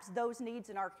gaps, those needs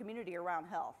in our community around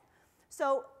health.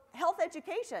 So health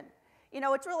education, you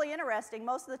know, it's really interesting.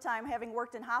 Most of the time, having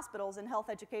worked in hospitals and health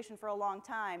education for a long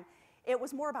time, it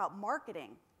was more about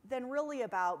marketing than really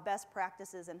about best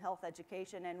practices in health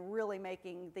education and really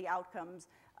making the outcomes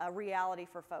a reality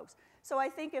for folks. So I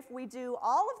think if we do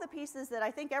all of the pieces that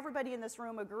I think everybody in this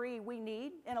room agree we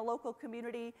need in a local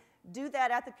community, do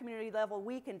that at the community level,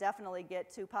 we can definitely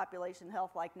get to population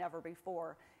health like never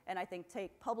before. And I think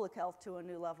take public health to a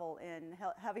new level in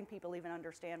having people even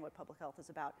understand what public health is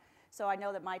about. So I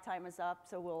know that my time is up,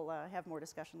 so we'll have more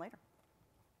discussion later.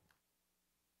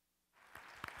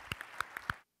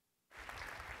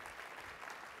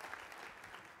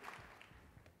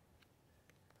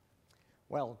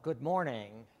 Well, good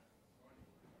morning.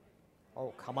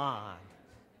 Oh, come on.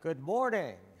 Good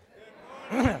morning.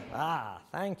 Good morning.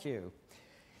 Thank you.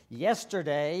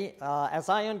 Yesterday, as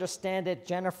I understand it,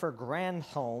 Jennifer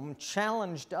Granholm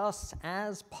challenged us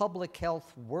as public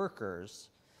health workers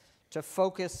to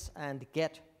focus and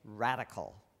get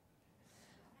radical.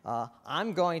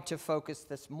 I'm going to focus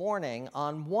this morning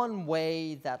on one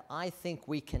way that I think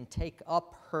we can take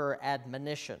up her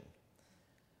admonition.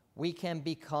 We can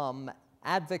become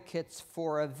advocates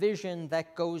for a vision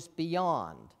that goes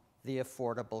beyond the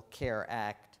Affordable Care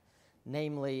Act,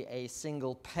 namely a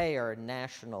single-payer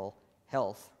national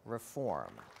health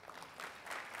reform.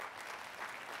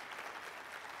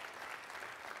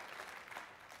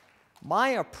 My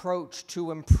approach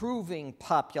to improving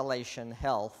population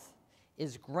health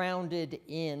is grounded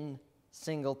in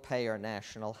single-payer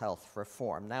national health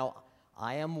reform. Now,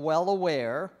 I am well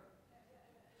aware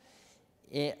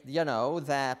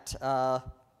that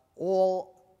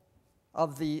all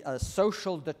of the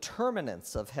social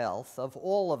determinants of health, of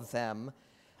all of them,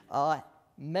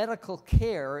 medical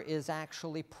care is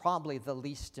actually probably the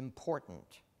least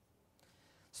important.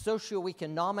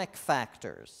 Socioeconomic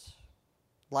factors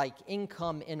like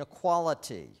income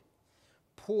inequality,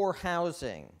 poor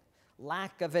housing,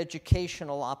 lack of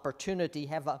educational opportunity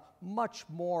have a much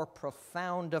more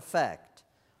profound effect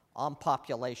on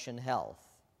population health.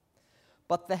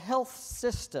 But the health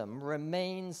system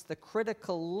remains the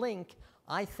critical link,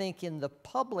 I think, in the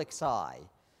public's eye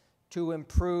to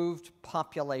improved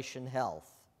population health.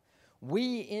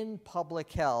 We in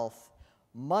public health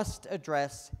must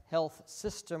address health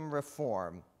system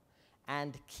reform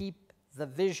and keep the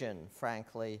vision,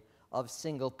 frankly, of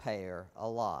single payer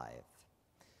alive.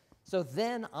 So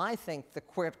then I think the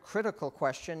critical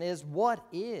question is, what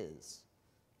is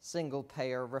single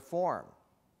payer reform?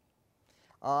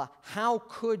 How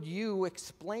could you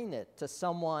explain it to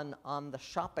someone on the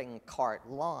shopping cart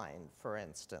line, for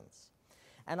instance?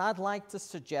 And I'd like to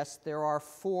suggest there are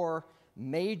 4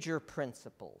 major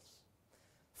principles.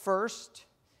 First,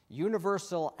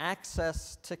 universal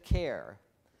access to care.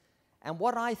 And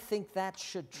what I think that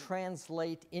should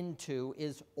translate into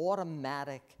is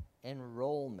automatic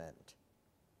enrollment.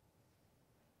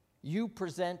 You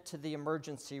present to the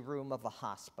emergency room of a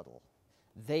hospital.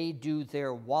 They do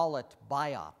their wallet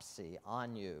biopsy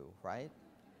on you, right?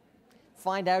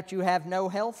 Find out you have no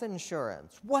health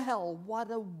insurance. Well,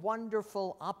 what a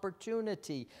wonderful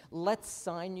opportunity. Let's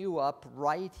sign you up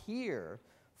right here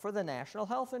for the National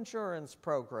Health Insurance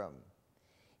Program.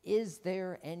 Is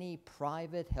there any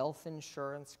private health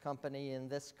insurance company in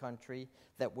this country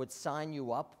that would sign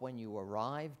you up when you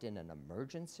arrived in an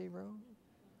emergency room?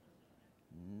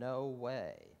 No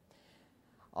way.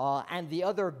 And the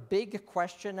other big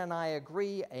question, and I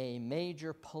agree, a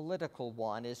major political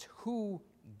one, is who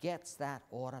gets that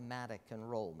automatic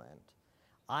enrollment?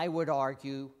 I would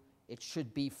argue it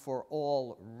should be for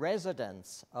all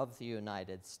residents of the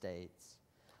United States.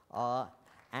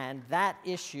 And that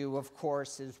issue, of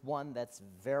course, is one that's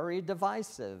very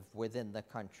divisive within the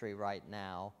country right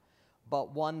now,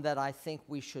 but one that I think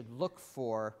we should look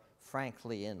for,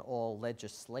 frankly, in all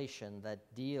legislation that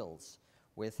deals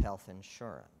with health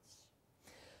insurance.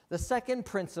 The second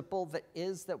principle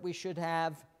is that we should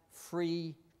have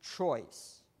free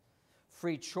choice.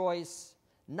 Free choice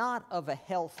not of a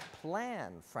health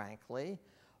plan, frankly,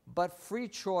 but free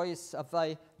choice of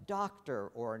a doctor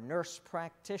or nurse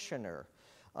practitioner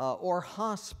or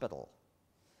hospital.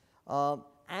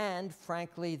 And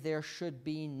frankly, there should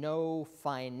be no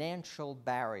financial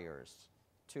barriers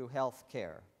to health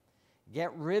care.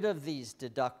 Get rid of these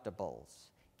deductibles.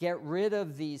 Get rid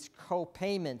of these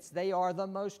co-payments. They are the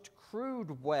most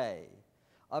crude way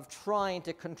of trying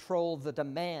to control the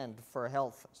demand for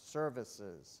health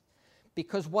services,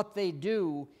 because what they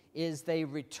do is they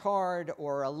retard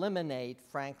or eliminate,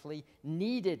 frankly,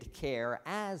 needed care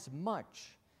as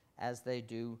much as they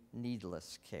do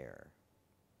needless care.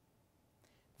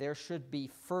 There should be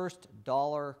first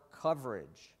dollar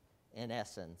coverage, in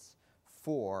essence,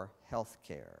 for health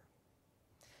care.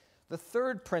 The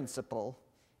third principle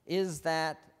is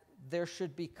that there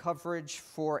should be coverage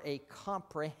for a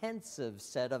comprehensive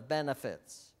set of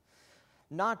benefits,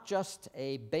 not just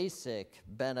a basic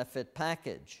benefit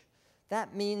package.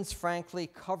 That means, frankly,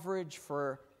 coverage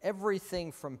for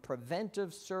everything from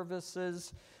preventive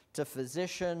services to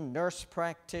physician, nurse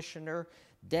practitioner,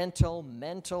 dental,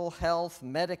 mental health,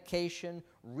 medication,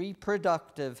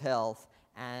 reproductive health,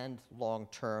 and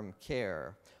long-term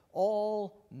care.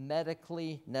 All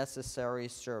medically necessary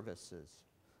services.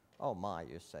 Oh my,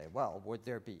 you say, well, would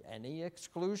there be any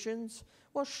exclusions?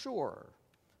 Well, sure.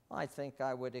 I think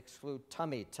I would exclude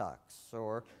tummy tucks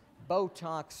or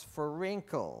Botox for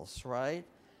wrinkles, right?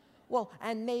 Well,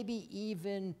 and maybe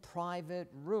even private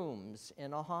rooms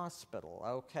in a hospital,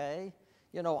 okay?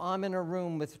 You know, I'm in a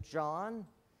room with John.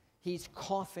 He's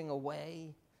coughing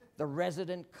away. The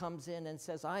resident comes in and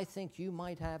says, I think you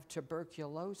might have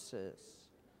tuberculosis.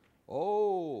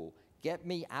 Oh, get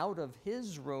me out of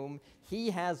his room. He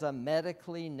has a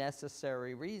medically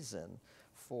necessary reason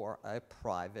for a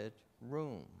private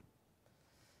room.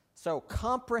 So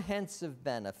comprehensive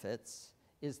benefits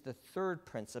is the third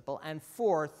principle. And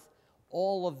fourth,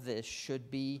 all of this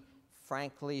should be,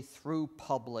 frankly, through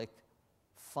public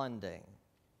funding,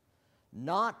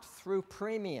 not through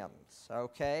premiums,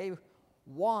 okay?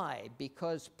 Why?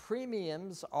 Because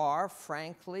premiums are,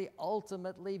 frankly,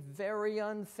 ultimately very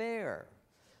unfair.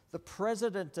 The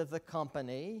president of the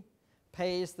company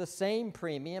pays the same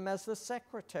premium as the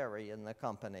secretary in the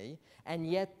company, and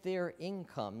yet their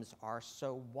incomes are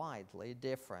so widely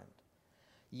different.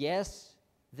 Yes,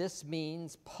 this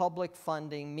means public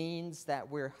funding means that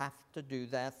we have to do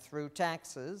that through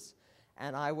taxes,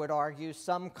 and I would argue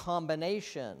some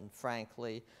combination,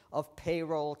 frankly, of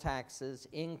payroll taxes,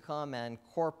 income and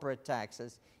corporate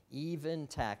taxes, even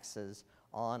taxes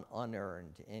on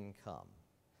unearned income.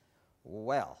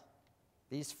 Well,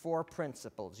 these four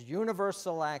principles: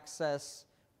 universal access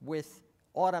with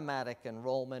automatic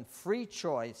enrollment, free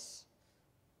choice,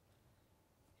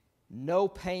 no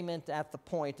payment at the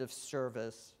point of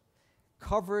service,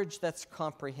 coverage that's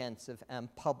comprehensive,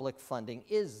 and public funding.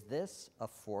 Is this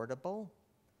affordable?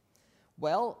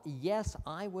 Well, yes,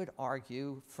 I would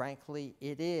argue, frankly,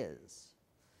 it is,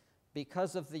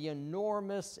 because of the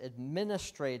enormous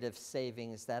administrative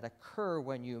savings that occur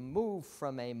when you move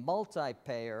from a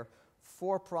multi-payer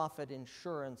for-profit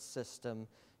insurance system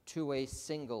to a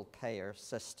single-payer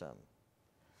system.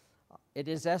 It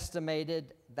is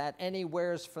estimated that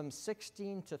anywhere from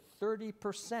 16 to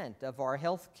 30% of our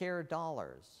healthcare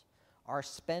dollars are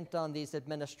spent on these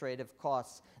administrative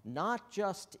costs, not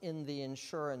just in the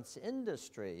insurance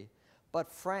industry,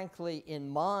 but frankly in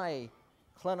my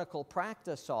clinical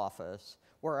practice office,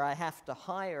 where I have to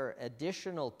hire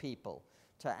additional people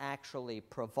to actually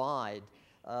provide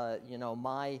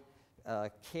my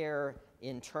care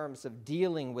in terms of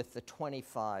dealing with the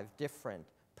 25 different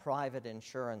private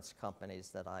insurance companies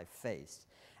that I've faced.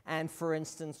 And for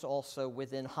instance, also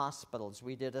within hospitals,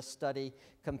 we did a study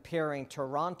comparing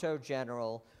Toronto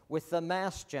General with the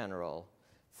Mass General.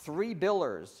 3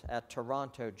 billers at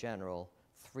Toronto General,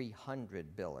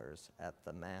 300 billers at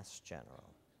the Mass General.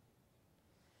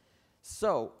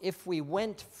 So if we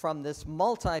went from this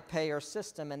multi-payer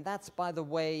system, and that's, by the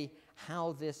way,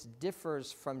 how this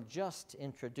differs from just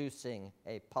introducing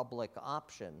a public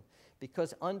option,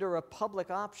 because under a public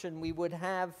option, we would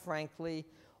have, frankly,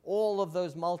 all of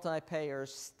those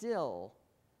multi-payers still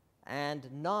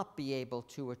and not be able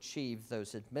to achieve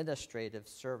those administrative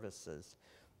services.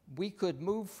 We could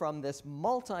move from this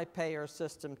multi-payer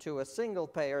system to a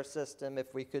single-payer system.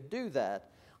 If we could do that,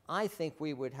 I think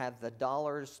we would have the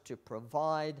dollars to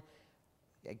provide,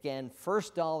 again,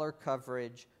 first dollar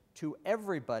coverage to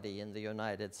everybody in the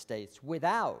United States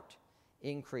without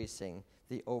increasing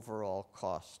the overall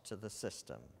cost to the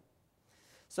system.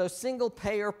 So single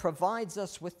payer provides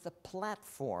us with the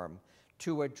platform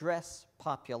to address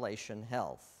population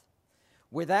health.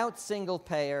 Without single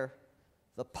payer,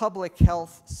 the public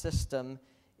health system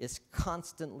is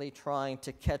constantly trying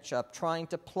to catch up, trying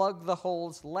to plug the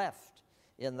holes left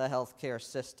in the healthcare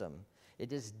system.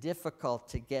 It is difficult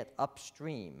to get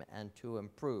upstream and to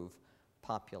improve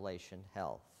population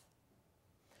health.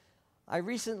 I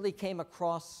recently came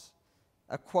across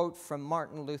a quote from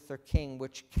Martin Luther King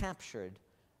which captured,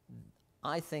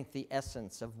 I think, the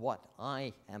essence of what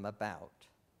I am about.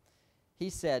 He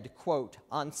said, quote,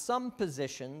 "On some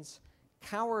positions,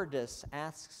 cowardice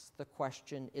asks the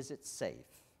question, is it safe?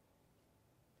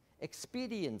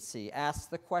 Expediency asks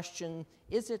the question,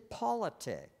 is it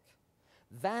politic?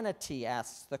 Vanity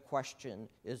asks the question,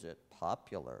 is it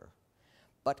popular?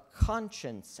 But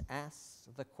conscience asks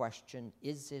the question,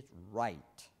 is it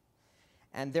right?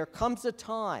 And there comes a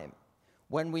time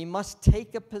when we must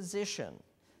take a position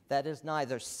that is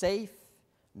neither safe,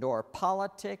 nor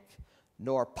politic,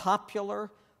 nor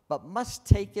popular, but must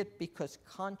take it because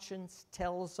conscience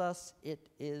tells us it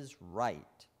is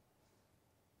right.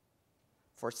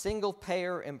 For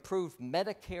single-payer improved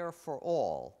Medicare for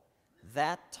all,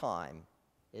 that time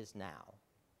is now."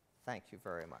 Thank you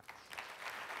very much.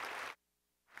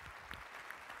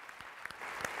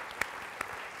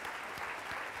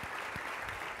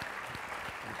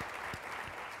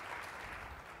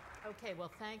 Okay,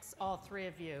 well, thanks all three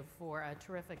of you for a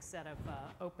terrific set of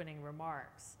opening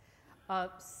remarks.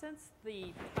 Since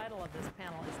the title of this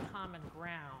panel is Common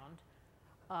Ground,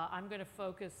 I'm going to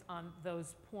focus on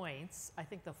those points. I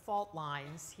think the fault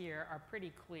lines here are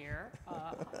pretty clear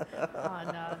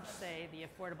on, say, the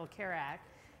Affordable Care Act.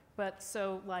 But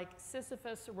so, like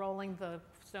Sisyphus rolling the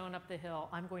stone up the hill,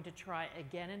 I'm going to try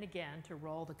again and again to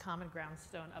roll the common ground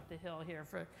stone up the hill here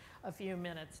for a few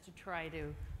minutes to try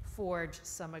to forge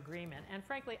some agreement. And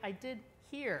frankly, I did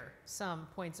hear some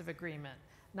points of agreement,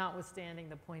 notwithstanding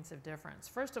the points of difference.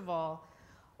 First of all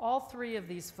three of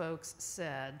these folks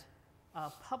said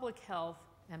public health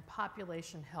and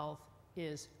population health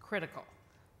is critical.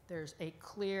 There's a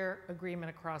clear agreement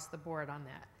across the board on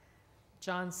that.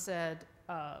 John said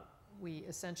we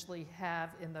essentially have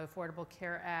in the Affordable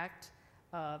Care Act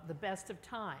the best of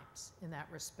times in that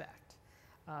respect.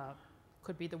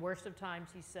 Could be the worst of times,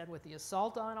 he said, with the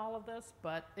assault on all of this,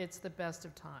 but it's the best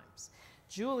of times.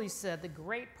 Julie said the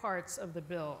great parts of the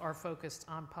bill are focused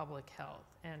on public health.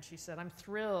 And she said, I'm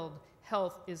thrilled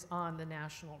health is on the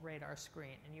national radar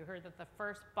screen. And you heard that the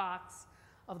first box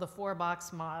of the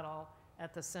 4-box model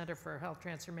at the Center for Health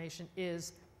Transformation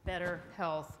is better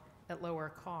health at lower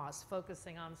cost,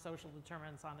 focusing on social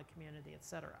determinants on the community, et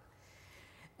cetera.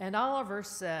 And Oliver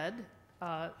said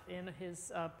in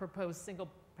his proposed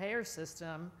single-payer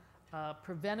system,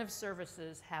 preventive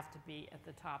services have to be at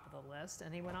the top of the list.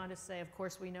 And he went on to say, of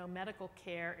course, we know medical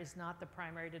care is not the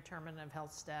primary determinant of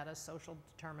health status. Social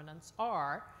determinants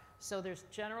are. So there's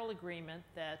general agreement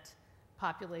that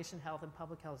population health and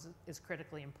public health is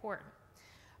critically important.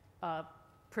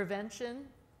 Prevention,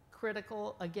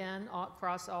 critical, again,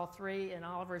 across all three. In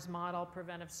Oliver's model,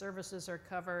 preventive services are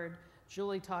covered.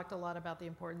 Julie talked a lot about the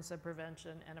importance of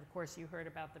prevention. And of course, you heard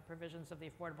about the provisions of the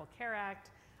Affordable Care Act.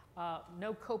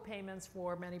 No co-payments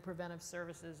for many preventive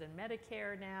services in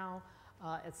Medicare now,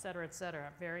 et cetera, et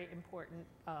cetera. Very important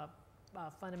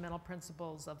fundamental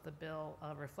principles of the bill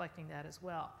reflecting that as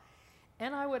well.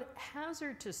 And I would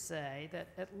hazard to say that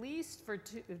at least for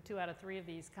two out of three of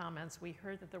these comments, we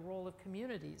heard that the role of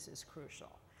communities is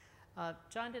crucial.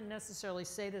 John didn't necessarily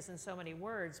say this in so many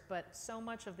words, but so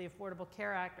much of the Affordable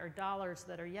Care Act are dollars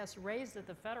that are, yes, raised at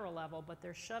the federal level, but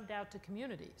they're shoved out to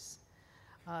communities.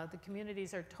 The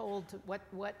communities are told to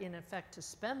what in effect to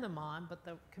spend them on, but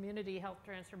the community health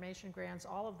transformation grants,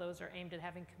 all of those are aimed at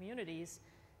having communities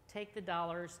take the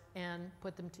dollars and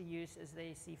put them to use as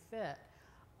they see fit.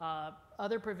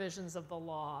 Other provisions of the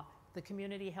law, the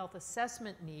community health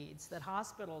assessment needs that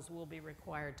hospitals will be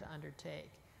required to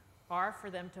undertake are for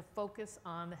them to focus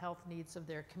on the health needs of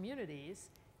their communities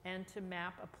and to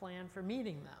map a plan for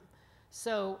meeting them.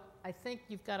 So I think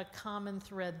you've got a common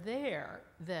thread there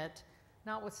that,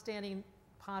 notwithstanding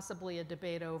possibly a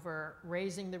debate over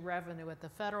raising the revenue at the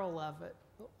federal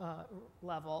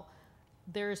level,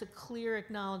 there's a clear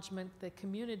acknowledgement that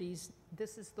communities,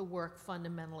 this is the work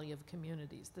fundamentally of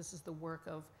communities. This is the work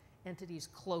of entities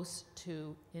close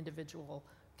to individual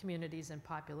communities and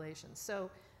populations. So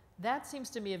that seems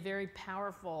to me a very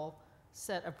powerful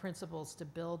set of principles to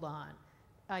build on.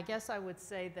 I guess I would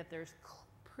say that there's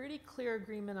pretty clear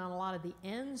agreement on a lot of the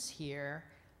ends here,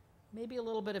 maybe a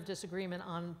little bit of disagreement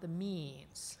on the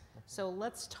means. So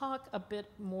let's talk a bit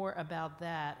more about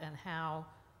that and how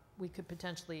we could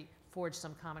potentially forge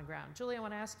some common ground. Julie, I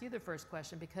want to ask you the first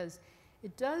question, because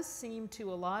it does seem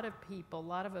to a lot of people, a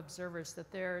lot of observers,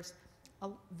 that there's a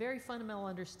very fundamental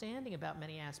understanding about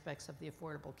many aspects of the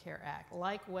Affordable Care Act,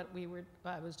 like what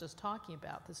I was just talking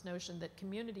about, this notion that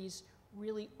communities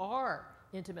really are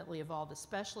intimately involved,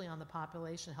 especially on the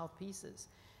population health pieces.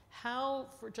 How,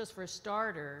 just for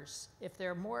starters, if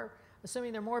there are more,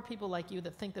 assuming there are more people like you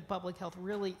that think that public health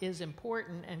really is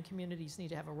important and communities need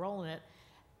to have a role in it,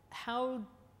 how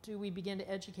do we begin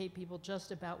to educate people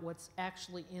just about what's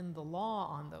actually in the law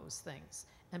on those things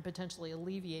and potentially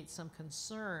alleviate some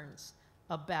concerns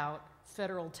about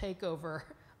federal takeover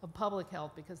of public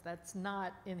health, because that's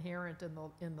not inherent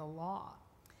in the law?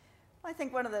 I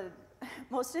think one of the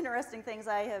most interesting things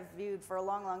I have viewed for a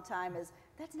long, long time is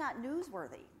that's not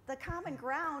newsworthy. The common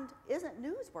ground isn't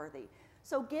newsworthy.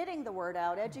 So getting the word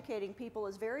out, educating people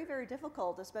is very, very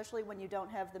difficult, especially when you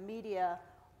don't have the media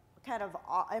kind of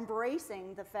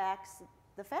embracing the fact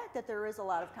that there is a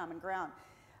lot of common ground.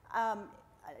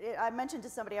 I mentioned to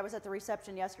somebody, I was at the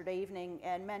reception yesterday evening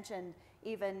and mentioned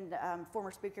even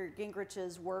former Speaker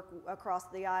Gingrich's work across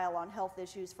the aisle on health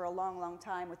issues for a long, long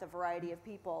time with a variety of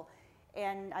people.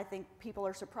 And I think people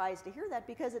are surprised to hear that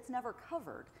because it's never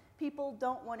covered. People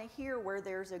don't want to hear where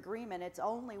there's agreement. It's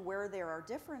only where there are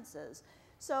differences.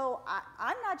 So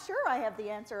I'm not sure I have the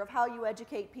answer of how you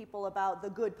educate people about the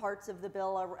good parts of the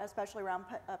bill, especially around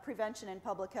prevention and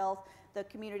public health, the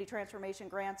community transformation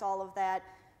grants, all of that,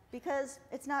 because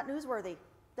it's not newsworthy.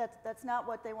 That's not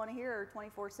what they want to hear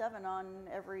 24/7 on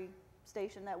every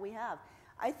station that we have.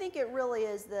 I think it really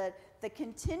is the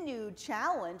continued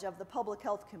challenge of the public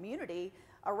health community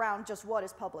around just what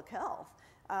is public health.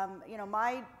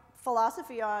 My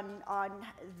philosophy on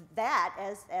that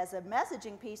as a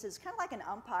messaging piece is kind of like an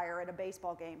umpire at a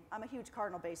baseball game. I'm a huge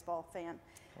Cardinal baseball fan,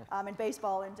 and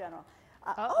baseball in general.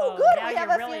 Oh, good. We have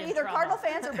a few either Cardinal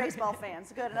fans or baseball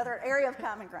fans. Good, another area of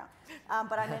common ground.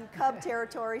 But I'm in Cub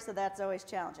territory, so that's always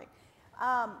challenging.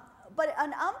 But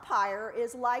an umpire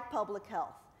is like public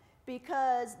health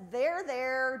because they're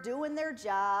there doing their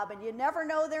job, and you never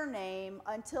know their name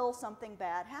until something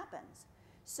bad happens.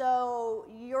 So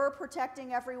you're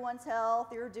protecting everyone's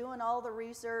health, you're doing all the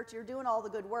research, you're doing all the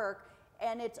good work,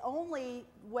 and it's only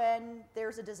when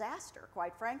there's a disaster,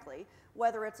 quite frankly,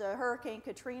 whether it's a Hurricane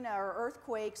Katrina or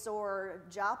earthquakes or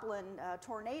Joplin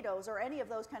tornadoes or any of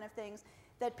those kind of things,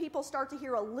 that people start to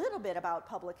hear a little bit about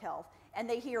public health, and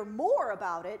they hear more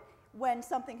about it when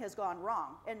something has gone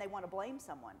wrong and they want to blame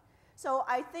someone. So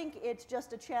I think it's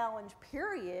just a challenge,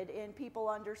 period, in people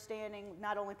understanding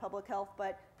not only public health,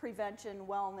 but prevention,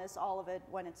 wellness, all of it,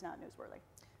 when it's not newsworthy.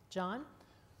 John?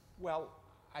 Well,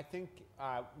 I think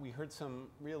we heard some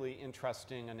really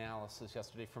interesting analysis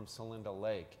yesterday from Celinda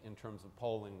Lake in terms of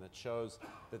polling that shows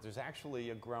that there's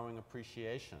actually a growing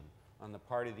appreciation on the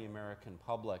part of the American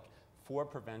public for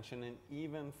prevention and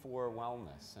even for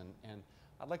wellness. And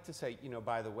I'd like to say,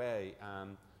 by the way,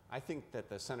 I think that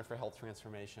the Center for Health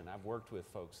Transformation, I've worked with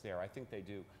folks there. I think they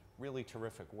do really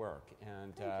terrific work.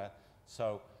 And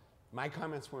so my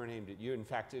comments weren't aimed at you. In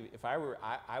fact, if I were,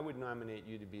 I would nominate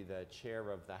you to be the chair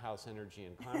of the House Energy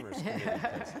and Commerce Committee,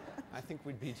 because I think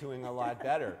we'd be doing a lot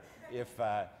better if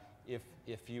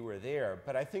you were there.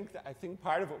 But I think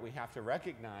part of what we have to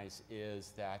recognize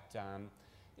is that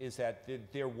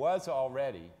there was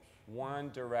already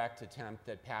one direct attempt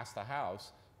that passed the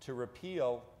House to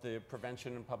repeal the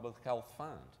Prevention and Public Health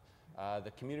Fund.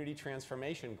 The community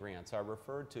transformation grants are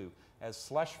referred to as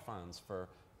slush funds for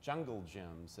jungle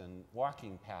gyms and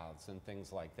walking paths and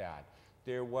things like that.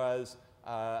 There was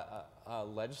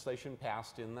legislation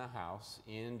passed in the House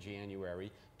in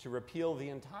January to repeal the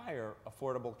entire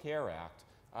Affordable Care Act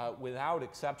without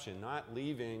exception, not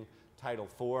leaving Title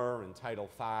IV and Title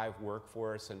V,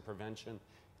 workforce and prevention,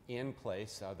 in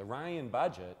place. The Ryan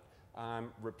budget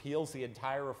repeals the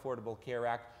entire Affordable Care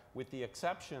Act with the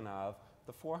exception of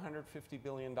the $450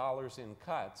 billion in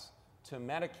cuts to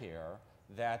Medicare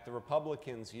that the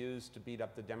Republicans used to beat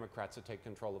up the Democrats to take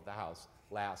control of the House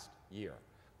last year.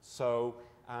 So,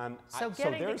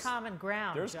 getting to common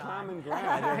ground. There's John. common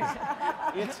ground.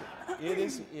 It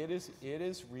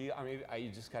is real. I mean, you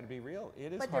just got to be real.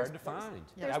 It is hard to find.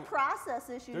 There's process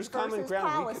issues there's versus common ground.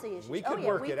 policy issues. We could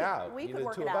work it out. We could the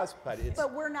work two it of out. us,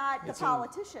 but we're not the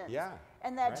politicians. Yeah.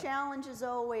 And that right. challenge is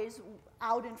always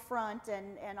out in front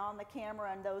and on the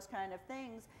camera and those kind of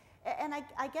things. And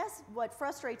I guess what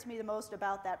frustrates me the most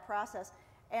about that process,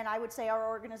 and I would say our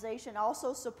organization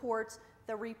also supports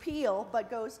the repeal,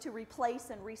 but goes to replace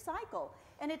and recycle.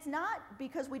 And it's not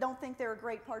because we don't think there are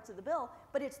great parts of the bill,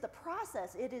 but it's the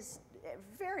process. It is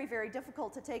very, very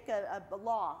difficult to take a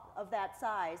law of that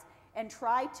size and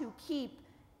try to keep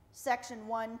Section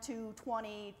 1, 2,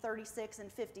 20, 36,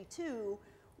 and 52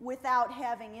 without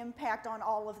having impact on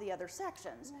all of the other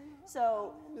sections.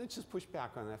 So let's just push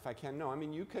back on that if I can. No, I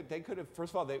mean, they could have,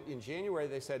 first of all, in January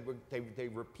they said they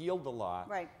repealed the law,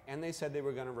 right. And they said they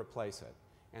were going to replace it.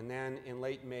 And then in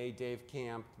late May, Dave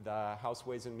Camp, the House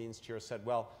Ways and Means chair, said,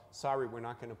 well, sorry, we're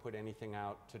not going to put anything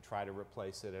out to try to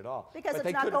replace it at all. Because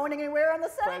it's not going anywhere on the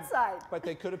Senate side. But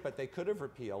they could have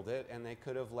repealed it, and they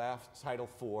could have left Title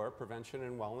IV, Prevention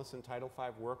and Wellness, and Title V,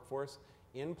 Workforce,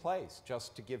 in place,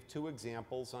 just to give two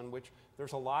examples on which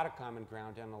there's a lot of common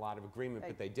ground and a lot of agreement,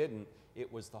 but they didn't. It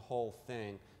was the whole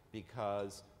thing,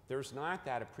 because there's not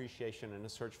that appreciation and a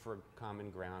search for common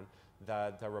ground.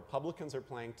 The Republicans are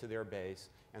playing to their base,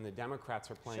 and the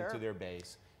Democrats are playing to their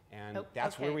base, and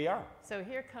that's where we are. So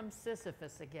here comes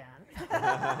Sisyphus again.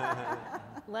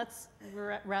 Let's,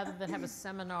 rather than have a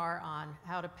seminar on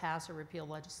how to pass or repeal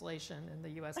legislation in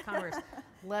the U.S. Congress,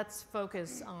 let's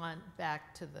focus on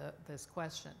back to this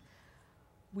question.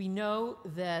 We know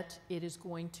that it is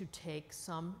going to take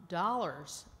some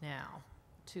dollars now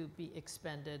to be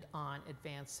expended on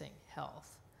advancing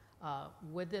health.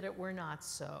 Would that it were not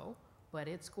so. But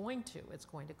it's going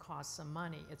to cost some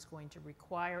money. It's going to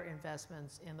require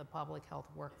investments in the public health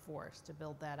workforce to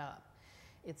build that up.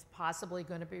 It's possibly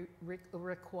going to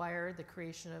require the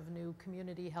creation of new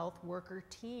community health worker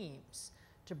teams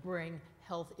to bring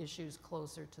health issues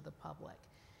closer to the public.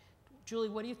 Julie,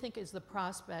 what do you think is the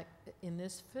prospect in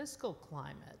this fiscal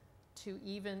climate to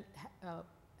even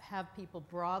have people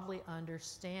broadly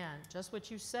understand just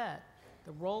what you said,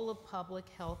 the role of public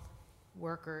health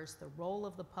workers, the role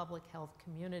of the public health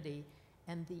community,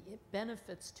 and the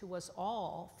benefits to us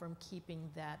all from keeping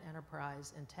that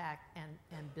enterprise intact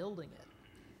and building it?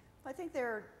 I think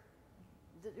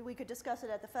we could discuss it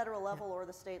at the federal level or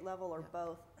the state level or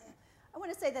both. I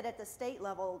want to say that at the state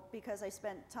level, because I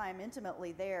spent time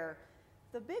intimately there,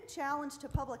 the big challenge to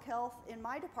public health in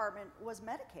my department was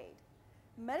Medicaid.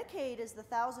 Medicaid is the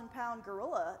 1,000-pound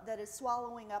gorilla that is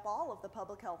swallowing up all of the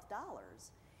public health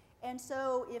dollars. And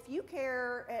so if you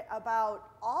care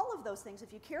about all of those things,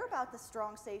 if you care about the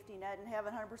strong safety net and have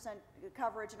 100%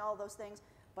 coverage and all those things,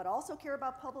 but also care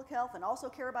about public health and also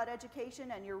care about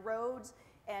education and your roads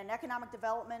and economic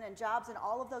development and jobs and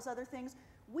all of those other things,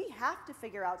 we have to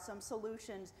figure out some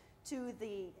solutions to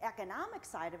the economic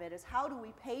side of it, is how do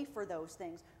we pay for those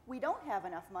things? We don't have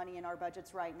enough money in our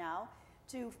budgets right now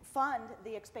to fund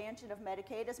the expansion of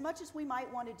Medicaid as much as we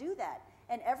might want to do that.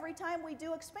 And every time we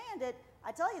do expand it,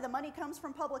 I tell you, the money comes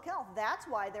from public health. That's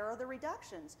why there are the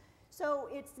reductions. So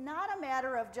it's not a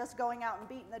matter of just going out and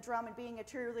beating the drum and being a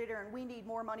cheerleader and we need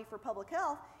more money for public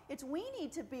health. It's we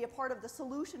need to be a part of the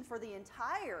solution for the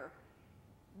entire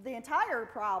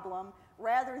problem,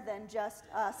 rather than just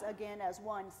us, again, as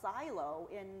one silo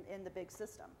in the big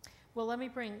system. Well, let me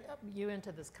bring you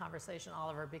into this conversation,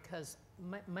 Oliver, because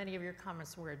many of your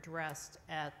comments were addressed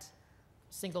at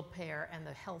single payer and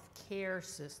the health care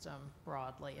system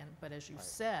broadly. But as you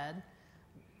said,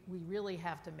 we really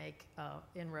have to make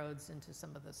inroads into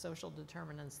some of the social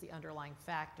determinants, the underlying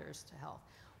factors to health.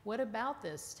 What about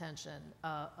this tension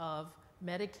of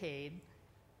Medicaid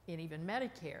and even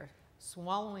Medicare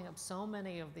swallowing up so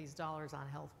many of these dollars on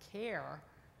health care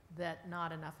that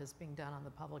not enough is being done on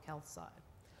the public health side?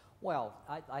 Well,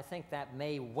 I think that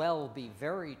may well be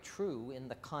very true in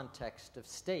the context of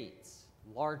states,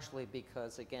 largely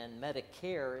because, again,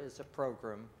 Medicare is a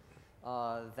program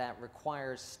that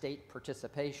requires state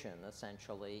participation,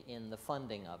 essentially, in the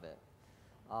funding of it.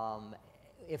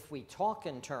 If we talk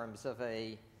in terms of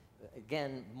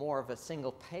again, more of a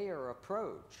single-payer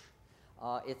approach,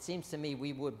 it seems to me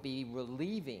we would be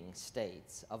relieving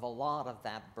states of a lot of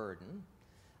that burden.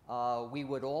 We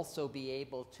would also be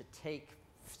able to take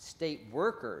state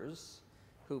workers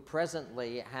who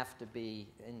presently have to be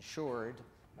insured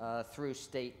through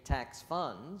state tax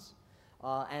funds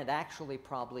and actually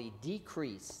probably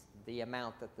decrease the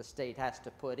amount that the state has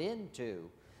to put into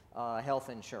health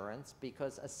insurance,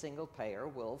 because a single payer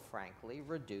will frankly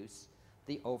reduce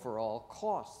the overall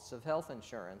costs of health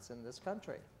insurance in this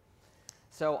country.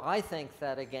 So I think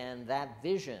that, again, that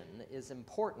vision is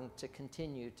important to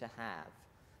continue to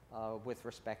have with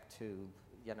respect to,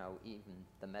 you know, even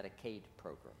the Medicaid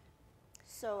program.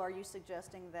 So are you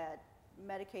suggesting that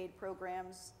Medicaid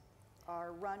programs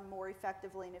are run more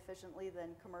effectively and efficiently than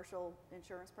commercial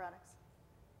insurance products?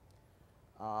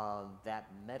 That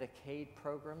Medicaid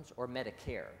programs or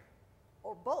Medicare?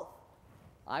 Or both?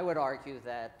 I would argue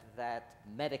that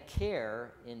Medicare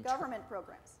in government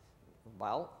programs.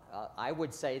 Well, I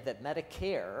would say that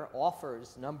Medicare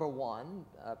offers, number one,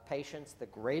 patients the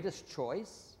greatest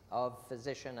choice of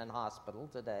physician and hospital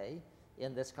today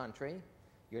in this country.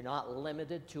 You're not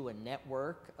limited to a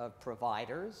network of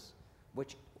providers,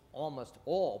 which almost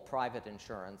all private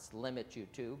insurance limit you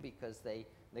to because they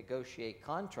negotiate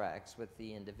contracts with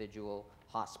the individual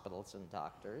hospitals and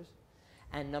doctors.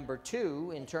 And number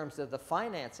two, in terms of the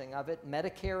financing of it,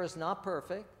 Medicare is not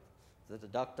perfect. The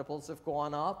deductibles have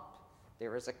gone up.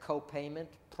 There is a co-payment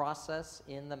process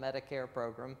in the Medicare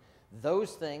program.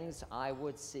 Those things I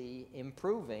would see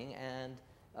improving and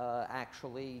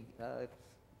actually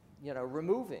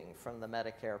removing from the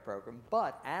Medicare program.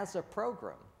 But as a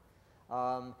program,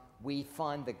 we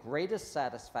find the greatest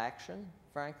satisfaction,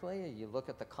 frankly. You look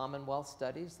at the Commonwealth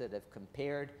studies that have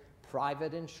compared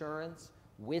private insurance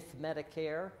with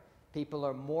Medicare. People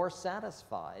are more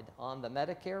satisfied on the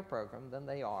Medicare program than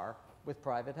they are with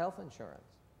private health insurance.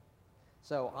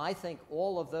 So I think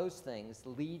all of those things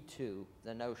lead to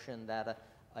the notion that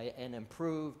an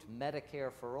improved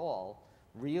Medicare for all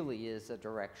really is a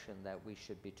direction that we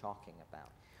should be talking about.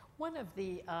 One of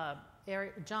the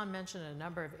John mentioned a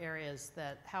number of areas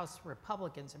that House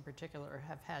Republicans in particular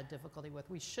have had difficulty with.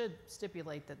 We should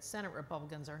stipulate that Senate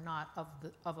Republicans are not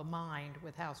of a mind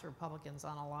with House Republicans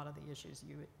on a lot of the issues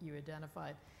you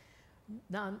identified.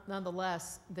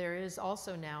 Nonetheless, there is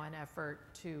also now an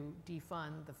effort to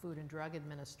defund the Food and Drug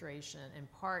Administration, in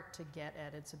part to get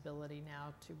at its ability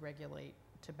now to regulate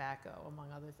tobacco, among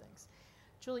other things.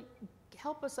 Julie,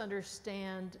 help us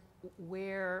understand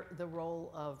where the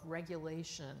role of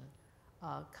regulation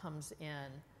comes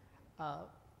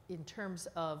in terms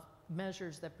of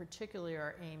measures that particularly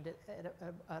are aimed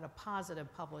at a positive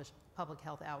public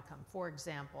health outcome. For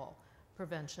example,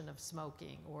 prevention of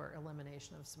smoking or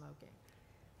elimination of smoking.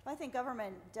 I think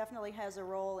government definitely has a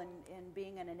role in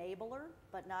being an enabler,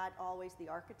 but not always the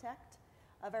architect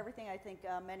of everything. I think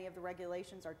many of the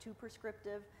regulations are too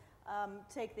prescriptive.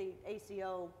 Take the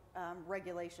ACO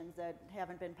regulations that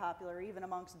haven't been popular, even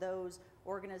amongst those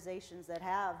organizations that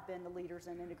have been the leaders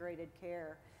in integrated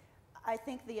care. I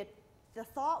think the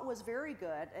thought was very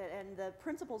good, and the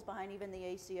principles behind even the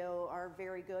ACO are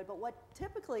very good, but what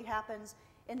typically happens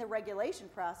in the regulation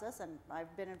process, and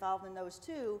I've been involved in those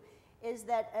too, is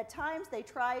that at times they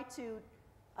try to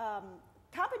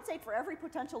compensate for every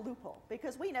potential loophole,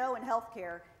 because we know in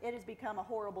healthcare it has become a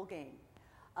horrible game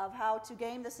of how to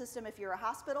game the system if you're a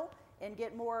hospital and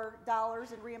get more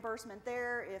dollars in reimbursement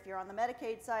there. If you're on the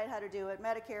Medicaid side, how to do it,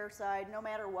 Medicare side, no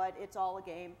matter what, it's all a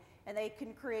game. And they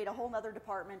can create a whole nother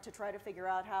department to try to figure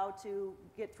out how to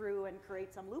get through and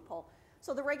create some loophole.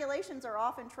 So the regulations are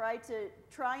often trying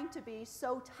to be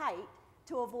so tight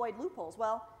to avoid loopholes.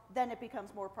 Well, then it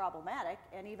becomes more problematic,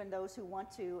 and even those who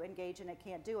want to engage in it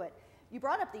can't do it. You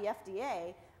brought up the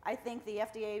FDA. I think the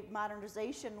FDA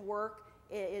modernization work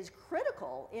is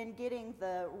critical in getting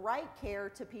the right care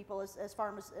to people as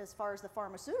far as the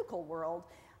pharmaceutical world,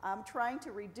 trying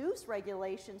to reduce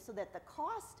regulations so that the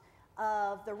cost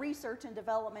of the research and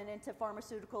development into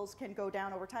pharmaceuticals can go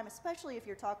down over time, especially if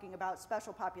you're talking about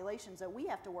special populations that we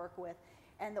have to work with,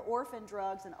 and the orphan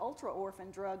drugs and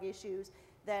ultra-orphan drug issues,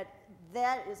 that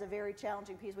is a very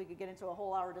challenging piece. We could get into a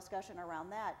whole hour discussion around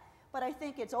that. But I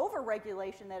think it's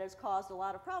over-regulation that has caused a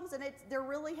lot of problems, and there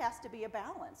really has to be a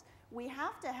balance. We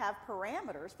have to have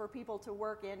parameters for people to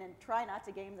work in and try not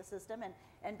to game the system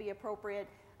and be appropriate.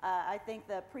 I think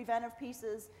the preventive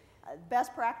pieces,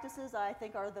 best practices, I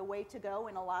think, are the way to go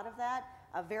in a lot of that.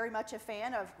 Very much a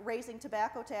fan of raising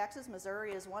tobacco taxes.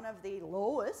 Missouri is one of the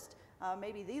lowest,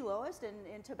 maybe the lowest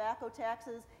in tobacco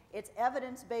taxes. It's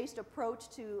evidence-based approach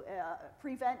to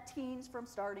prevent teens from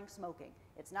starting smoking.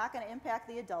 It's not going to impact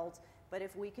the adults, but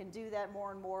if we can do that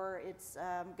more and more, it's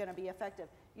going to be effective.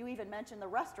 You even mentioned the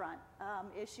restaurant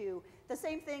issue. The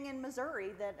same thing in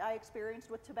Missouri that I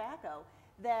experienced with tobacco,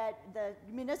 that the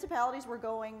municipalities were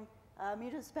going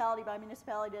municipality by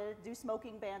municipality to do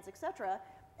smoking bans, etc.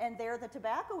 And there the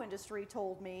tobacco industry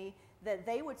told me that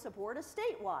they would support a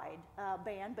statewide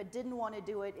ban, but didn't want to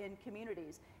do it in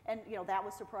communities. And that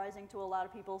was surprising to a lot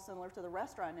of people, similar to the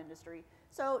restaurant industry.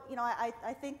 So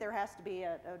I think there has to be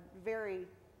a very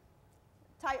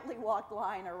tightly walked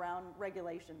line around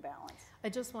regulation balance. I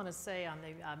just want to say on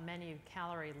the menu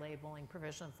calorie labeling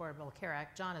provision of Affordable Care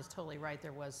Act, John is totally right.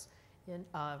 There was in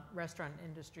restaurant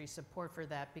industry support for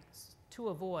that because, to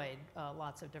avoid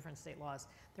lots of different state laws.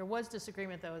 There was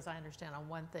disagreement, though, as I understand, on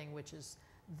one thing, which is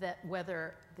that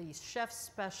whether the chef's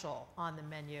special on the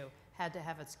menu had to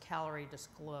have its calorie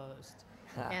disclosed.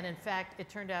 And in fact, it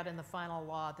turned out in the final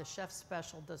law, the chef's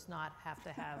special does not have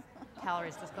to have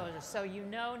calories disclosure. So you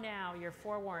know now, you're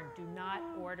forewarned, do not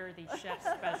order the chef's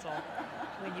special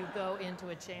when you go into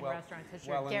a chain restaurant, because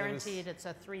you're guaranteed it's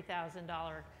a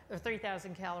 $3,000 or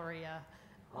 3,000 calorie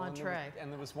entree. And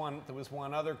there was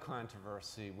one other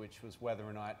controversy, which was whether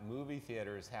or not movie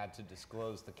theaters had to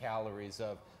disclose the calories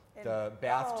of the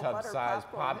bathtub-sized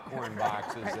popcorn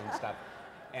boxes and stuff.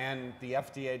 And the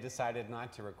FDA decided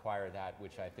not to require that,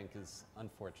 which I think is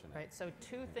unfortunate. Right, so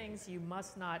 2 things you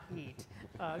must not eat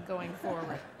going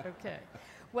forward. Okay.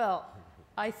 Well,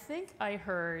 I think I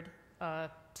heard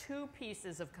 2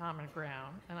 pieces of common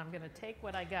ground, and I'm going to take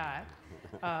what I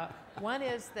got. One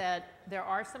is that there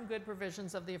are some good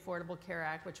provisions of the Affordable Care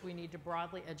Act, which we need to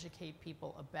broadly educate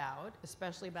people about,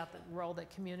 especially about the role that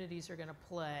communities are going to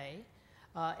play.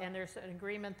 And there's an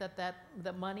agreement that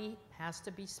the money has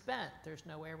to be spent. There's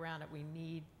no way around it. We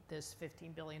need this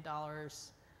 $15 billion,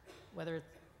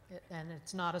 and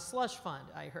it's not a slush fund,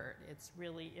 I heard. It's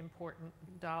really important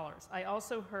dollars. I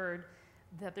also heard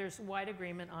that there's wide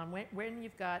agreement on when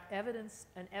you've got evidence,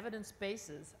 an evidence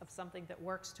basis of something that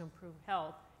works to improve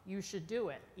health, you should do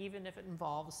it, even if it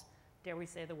involves, dare we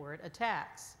say the word, a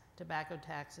tax, tobacco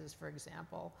taxes, for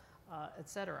example, et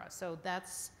cetera. So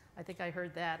that's, I think I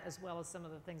heard that, as well as some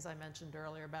of the things I mentioned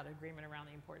earlier about agreement around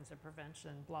the importance of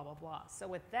prevention, blah, blah, blah. So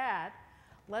with that,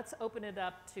 let's open it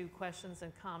up to questions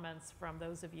and comments from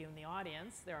those of you in the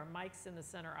audience. There are mics in the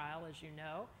center aisle, as you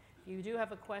know. If you do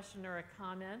have a question or a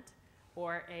comment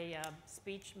or a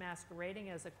speech masquerading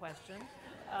as a question,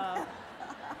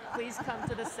 please come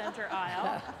to the center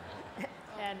aisle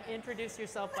and introduce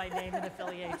yourself by name and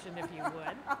affiliation if you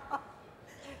would.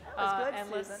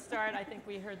 And let's start, I think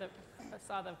we heard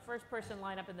saw the first person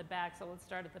line up in the back, so let's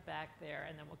start at the back there,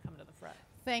 and then we'll come to the front.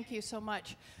 Thank you so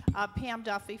much. Pam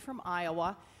Duffy from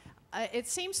Iowa. It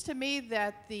seems to me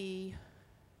that the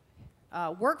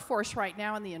workforce right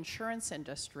now in the insurance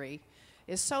industry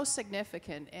is so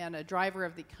significant and a driver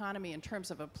of the economy in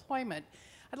terms of employment.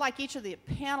 I'd like each of the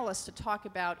panelists to talk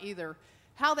about either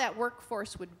how that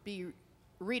workforce would be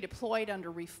redeployed under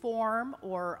reform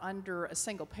or under a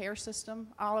single payer system,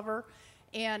 Oliver,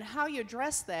 and how you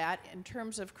address that in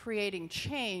terms of creating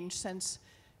change, since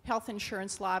health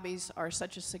insurance lobbies are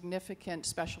such a significant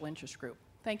special interest group.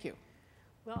 Thank you.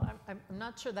 Well, I'm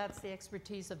not sure that's the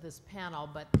expertise of this panel,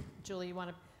 but Julie, you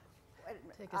want to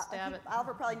take a stab at it?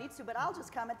 Oliver probably needs to, but I'll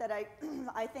just comment that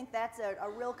I think that's a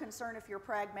real concern if you're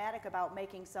pragmatic about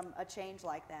making a change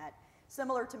like that,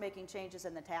 similar to making changes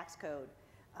in the tax code.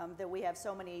 That we have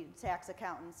so many tax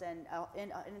accountants and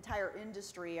an entire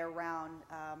industry around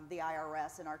the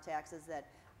IRS and our taxes that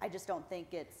I just don't think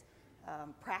it's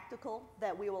practical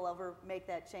that we will ever make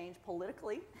that change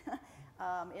politically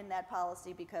in that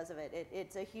policy because of it.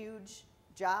 It's a huge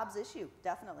jobs issue,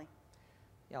 definitely.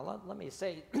 Yeah, let me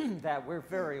say that we're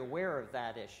very aware of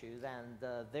that issue,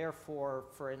 and therefore,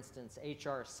 for instance,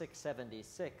 H.R.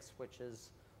 676, which is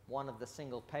one of the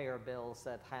single-payer bills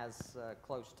that has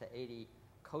close to 80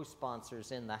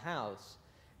 co-sponsors in the House,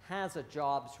 has a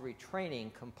jobs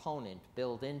retraining component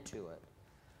built into it.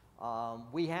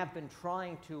 We have been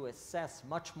trying to assess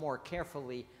much more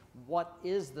carefully what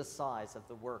is the size of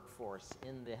the workforce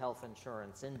in the health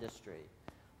insurance industry,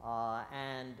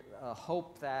 and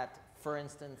hope that, for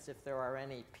instance, if there are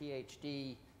any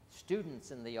PhD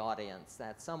students in the audience,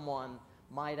 that someone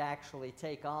might actually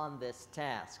take on this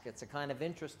task. It's a kind of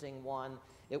interesting one.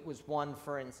 It was one,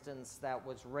 for instance, that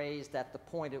was raised at the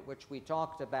point at which we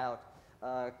talked about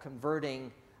converting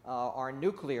our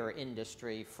nuclear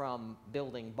industry from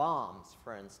building bombs,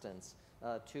 for instance,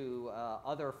 to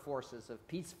other forces of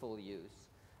peaceful use.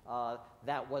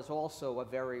 That was also a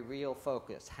very real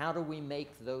focus. How do we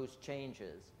make those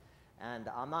changes? And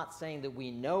I'm not saying that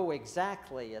we know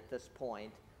exactly at this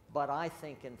point, but I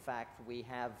think, in fact, we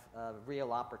have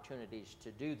real opportunities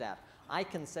to do that. I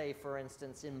can say, for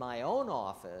instance, in my own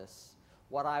office,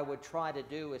 what I would try to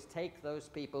do is take those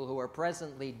people who are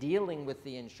presently dealing with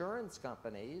the insurance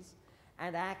companies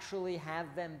and actually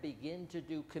have them begin to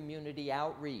do community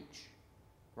outreach,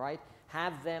 right?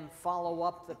 Have them follow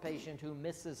up the patient who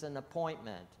misses an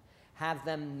appointment. Have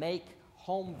them make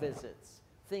home visits,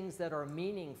 things that are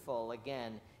meaningful,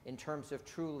 again, in terms of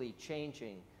truly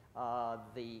changing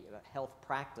the health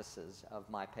practices of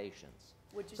my patients.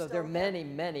 Would you So still there are many,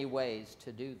 many ways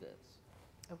to do this.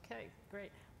 Okay,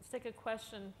 great. Let's take a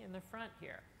question in the front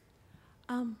here.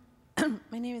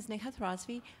 My name is Neha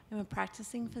Throsvi. I'm a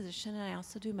practicing physician, and I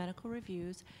also do medical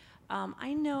reviews.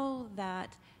 I know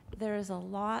that there is a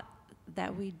lot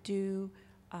that we do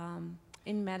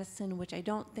in medicine which I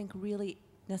don't think really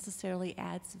necessarily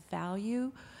adds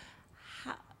value.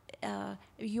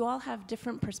 You all have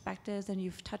different perspectives, and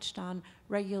you've touched on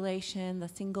regulation, the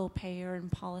single payer,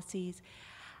 and policies.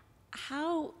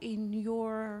 How, in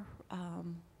your,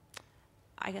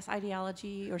 I guess,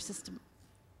 ideology or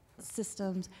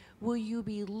systems, will you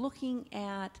be looking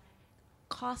at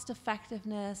cost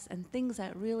effectiveness and things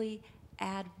that really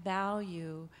add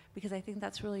value? Because I think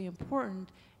that's really important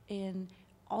in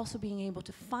also being able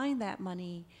to find that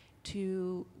money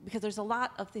because there's a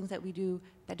lot of things that we do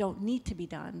that don't need to be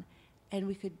done, and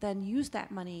we could then use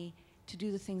that money to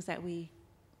do the things that we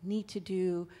need to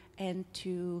do and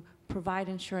to provide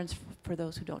insurance for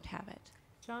those who don't have it.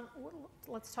 John,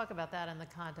 let's talk about that in the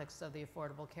context of the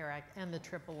Affordable Care Act and the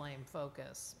triple aim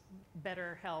focus.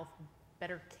 Better health,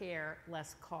 better care,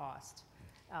 less cost.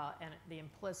 And the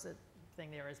implicit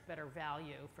thing there is better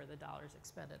value for the dollars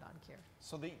expended on care.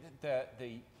 So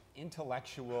the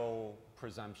intellectual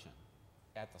presumption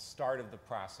at the start of the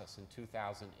process in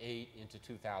 2008 into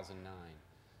 2009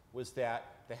 was that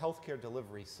the healthcare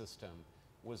delivery system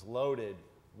was loaded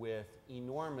with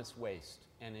enormous waste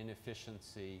and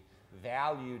inefficiency,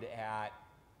 valued at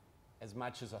as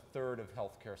much as 1/3 of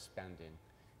healthcare spending,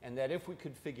 and that if we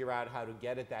could figure out how to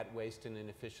get at that waste and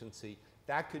inefficiency,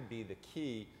 that could be the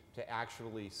key to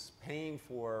actually paying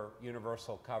for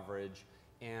universal coverage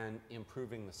and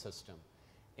improving the system.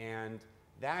 And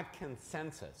that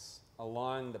consensus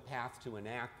along the path to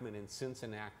enactment and since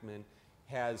enactment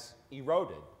has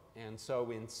eroded. And so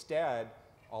instead,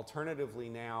 alternatively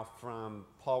now from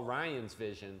Paul Ryan's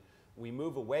vision, we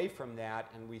move away from that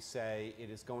and we say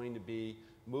it is going to be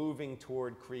moving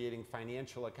toward creating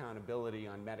financial accountability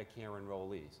on Medicare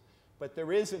enrollees. But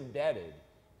there is embedded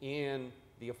in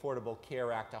the Affordable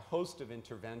Care Act a host of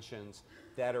interventions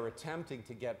that are attempting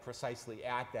to get precisely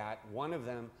at that. One of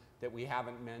them that we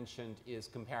haven't mentioned is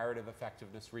comparative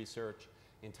effectiveness research.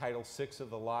 In Title VI of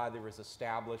the law, there is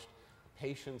established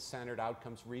Patient-Centered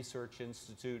Outcomes Research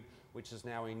Institute, which is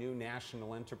now a new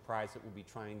national enterprise that will be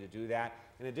trying to do that.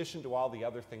 In addition to all the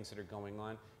other things that are going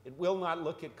on, it will not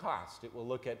look at cost. It will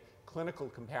look at clinical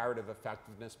comparative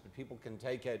effectiveness, but people can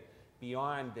take it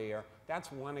beyond there.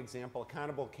 That's one example.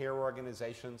 Accountable care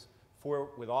organizations,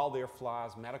 with all their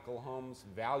flaws, medical homes,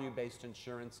 value-based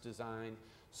insurance design,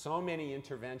 so many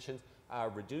interventions,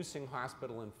 reducing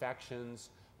hospital infections,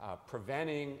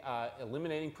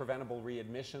 eliminating preventable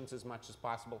readmissions as much as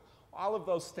possible. All of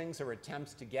those things are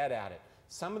attempts to get at it.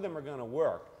 Some of them are going to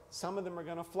work. Some of them are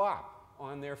going to flop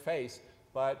on their face.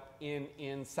 But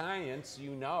in science,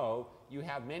 you know, you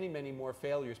have many, many more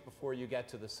failures before you get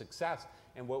to the success.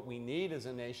 And what we need as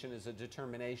a nation is a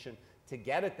determination to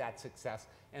get at that success.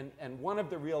 And one of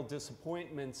the real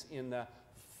disappointments in the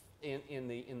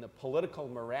political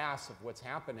morass of what's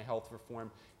happened to health reform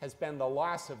has been the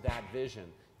loss of that vision,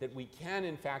 that we can,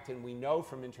 in fact, and we know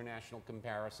from international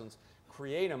comparisons,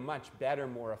 create a much better,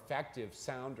 more effective,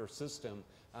 sounder system.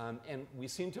 And we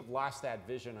seem to have lost that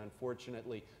vision,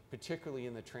 unfortunately, particularly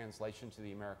in the translation to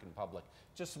the American public.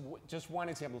 Just one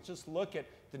example, just look at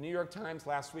the New York Times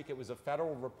last week. It was a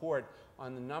federal report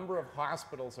on the number of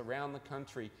hospitals around the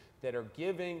country that are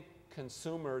giving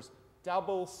consumers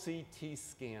double CT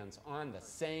scans on the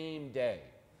same day.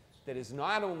 That is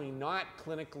not only not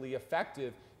clinically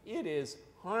effective, it is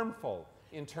harmful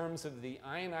in terms of the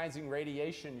ionizing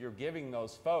radiation you're giving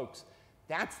those folks.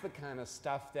 That's the kind of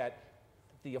stuff that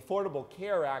the Affordable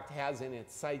Care Act has in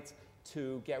its sights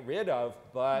to get rid of,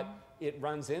 but it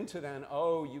runs into then,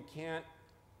 oh, you can't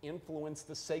influence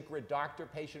the sacred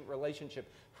doctor-patient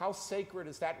relationship. How sacred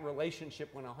is that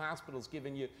relationship when a hospital's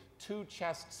giving you 2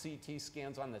 chest CT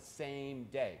scans on the same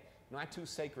day? Not too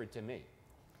sacred to me.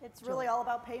 It's really all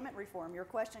about payment reform. Your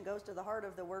question goes to the heart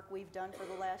of the work we've done for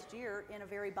the last year in a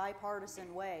very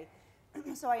bipartisan way.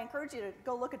 So I encourage you to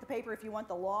go look at the paper if you want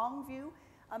the long view,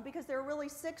 because there are really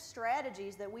 6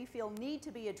 strategies that we feel need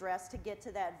to be addressed to get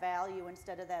to that value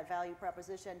instead of that value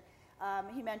proposition.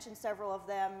 He mentioned several of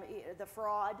them. The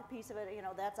fraud piece of it, you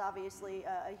know, that's obviously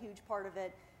a huge part of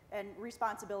it, and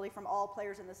responsibility from all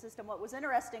players in the system. What was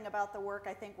interesting about the work,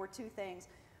 I think, were 2 things.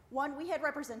 One, we had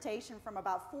representation from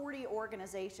about 40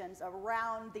 organizations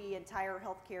around the entire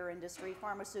healthcare industry,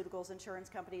 pharmaceuticals, insurance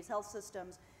companies, health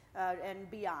systems, and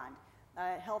beyond,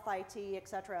 health IT, et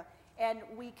cetera. And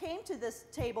we came to this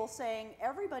table saying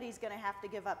everybody's going to have to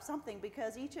give up something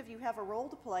because each of you have a role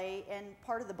to play and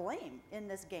part of the blame in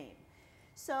this game.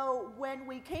 So when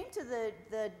we came to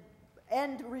the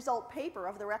end result paper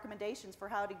of the recommendations for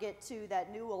how to get to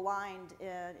that new aligned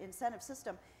incentive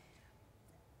system,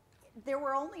 there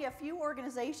were only a few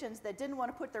organizations that didn't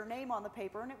want to put their name on the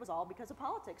paper, and it was all because of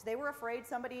politics. They were afraid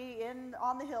somebody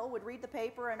on the Hill would read the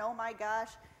paper and, oh my gosh,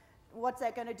 what's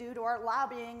that going to do to our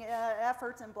lobbying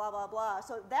efforts and blah, blah, blah.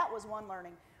 So that was one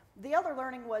learning. The other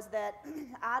learning was that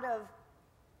out of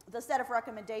the set of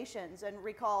recommendations, and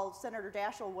recall Senator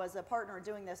Daschle was a partner in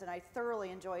doing this, and I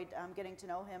thoroughly enjoyed getting to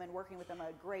know him and working with him,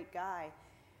 a great guy.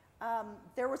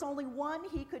 There was only one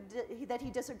that he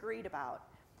disagreed about,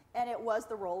 and it was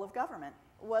the role of government.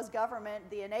 Was government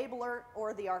the enabler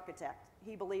or the architect?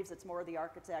 He believes it's more the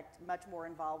architect, much more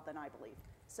involved than I believe.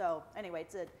 So anyway,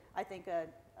 it's I think an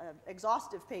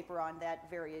exhaustive paper on that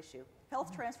very issue.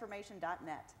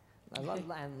 Healthtransformation.net.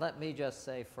 And let me just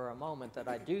say for a moment that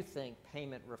I do think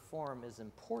payment reform is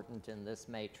important in this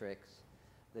matrix.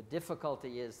 The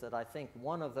difficulty is that I think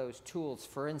one of those tools,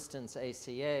 for instance,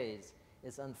 ACAs,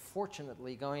 is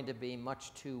unfortunately going to be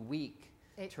much too weak.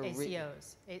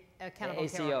 ACOs, accountable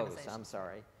care organizations. I'm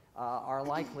sorry, are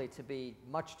likely to be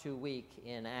much too weak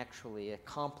in actually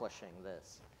accomplishing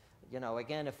this. You know,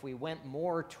 again, if we went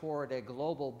more toward a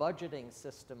global budgeting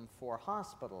system for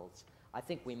hospitals, I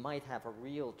think we might have a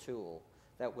real tool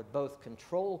that would both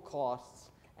control costs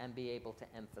and be able to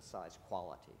emphasize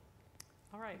quality.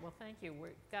 All right, well, thank you.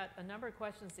 We've got a number of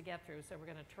questions to get through, so we're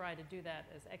going to try to do that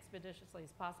as expeditiously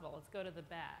as possible. Let's go to the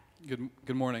back.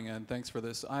 Good morning, and thanks for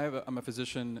this. I'm a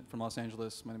physician from Los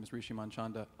Angeles. My name is Rishi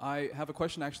Manchanda. I have a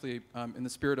question, actually, in the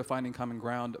spirit of finding common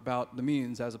ground about the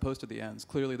means as opposed to the ends.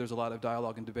 Clearly, there's a lot of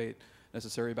dialogue and debate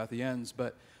necessary about the ends,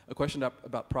 but a question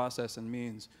about process and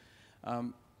means.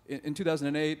 In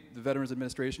 2008, the Veterans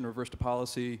Administration reversed a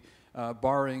policy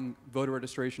barring voter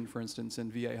registration, for instance,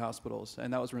 in VA hospitals,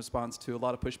 and that was in response to a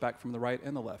lot of pushback from the right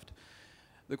and the left.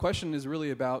 The question is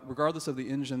really about, regardless of the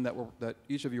engine that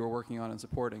each of you are working on and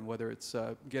supporting, whether it's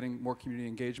getting more community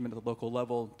engagement at the local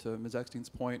level, to Ms. Eckstein's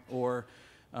point, or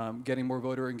getting more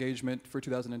voter engagement for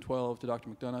 2012 to Dr.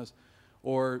 McDonough's,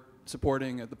 or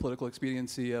supporting the political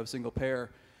expediency of single payer.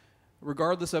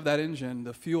 Regardless of that engine,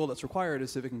 the fuel that's required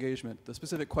is civic engagement. The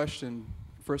specific question,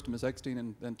 first to Ms. Eckstein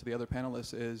and then to the other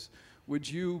panelists, is would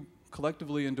you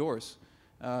collectively endorse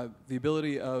the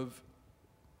ability of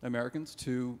Americans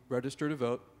to register to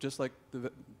vote, just like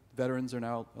the veterans are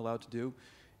now allowed to do,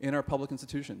 in our public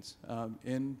institutions,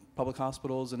 in public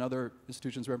hospitals and other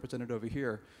institutions represented over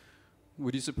here?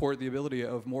 Would you support the ability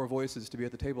of more voices to be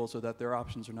at the table so that their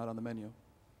options are not on the menu?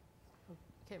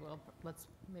 Okay, well, let's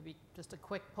maybe just a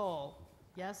quick poll.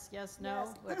 Yes, yes,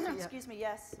 no? Yes. Excuse me,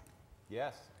 yes.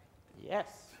 Yes.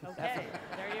 Yes. Okay,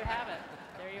 there you have it.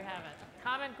 There you have it.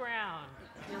 Common ground.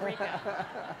 Eureka.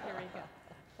 Eureka.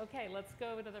 Okay, let's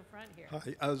go to the front here.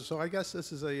 Hi. So I guess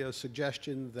this is a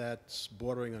suggestion that's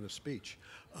bordering on a speech.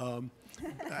 And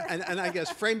I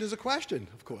guess framed as a question,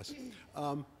 of course.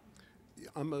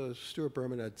 I'm a Stuart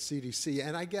Berman at CDC,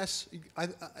 and I guess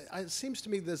it seems to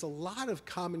me there's a lot of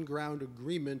common ground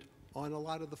agreement on a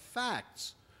lot of the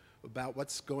facts about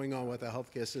what's going on with our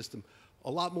healthcare system.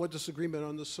 A lot more disagreement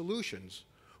on the solutions.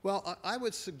 Well, I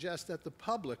would suggest that the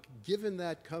public, given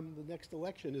that come the next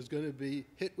election, is going to be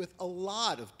hit with a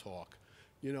lot of talk,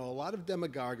 you know, a lot of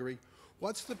demagoguery.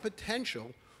 What's the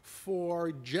potential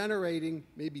for generating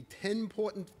maybe 10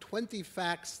 important, 20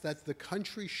 facts that the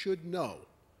country should know?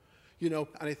 You know,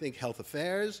 and I think Health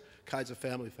Affairs, Kaiser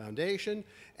Family Foundation,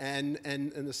 and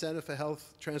the Center for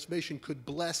Health Transformation could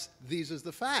bless these as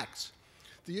the facts.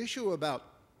 The issue about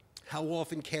how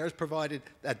often care is provided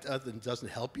that doesn't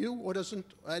help you or doesn't,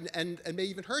 and may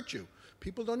even hurt you.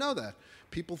 People don't know that.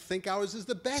 People think ours is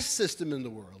the best system in the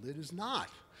world. It is not.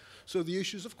 So the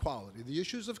issues of quality, the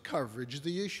issues of coverage,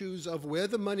 the issues of where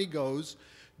the money goes,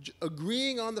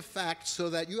 agreeing on the facts so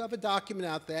that you have a document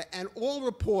out there and all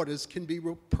reporters can be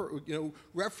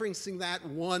referencing that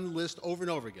one list over and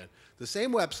over again. The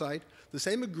same website, the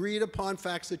same agreed upon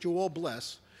facts that you all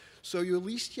bless, so at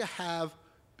least you have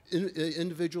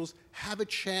individuals have a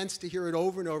chance to hear it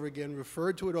over and over again,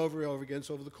 referred to it over and over again,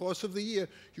 so over the course of the year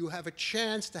you have a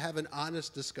chance to have an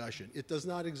honest discussion. It does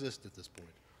not exist at this point.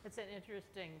 It's an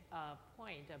interesting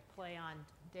point, a play on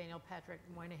Daniel Patrick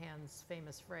Moynihan's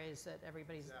famous phrase that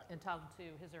everybody's entitled to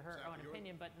his or her own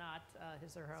opinion, but not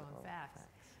his or her own facts.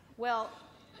 Well,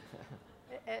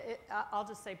 I'll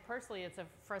just say personally, it's a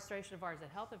frustration of ours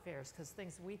at Health Affairs because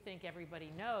things we think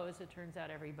everybody knows, it turns out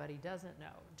everybody doesn't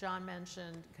know. John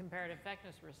mentioned comparative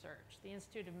effectiveness research. The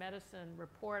Institute of Medicine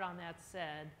report on that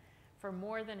said for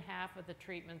more than half of the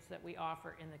treatments that we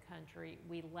offer in the country,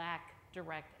 we lack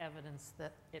direct evidence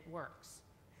that it works.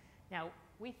 Now,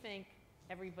 we think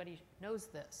everybody knows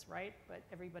this, right? But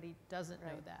everybody doesn't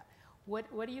know that.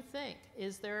 What do you think?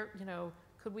 Is there,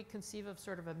 could we conceive of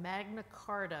sort of a Magna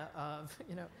Carta of,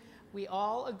 we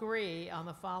all agree on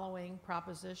the following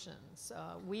propositions,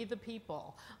 we the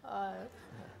people.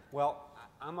 Well,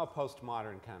 I'm a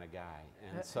postmodern kind of guy,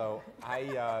 and so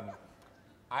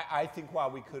I think while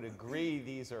we could agree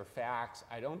these are facts,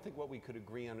 I don't think what we could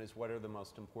agree on is what are the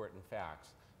most important facts.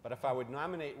 But if I would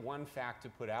nominate one fact to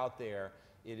put out there,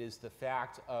 it is the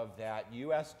fact of that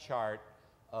U.S. chart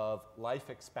of life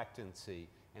expectancy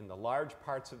in the large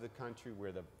parts of the country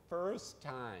where the first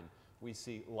time we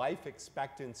see life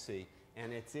expectancy,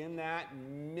 and it's in that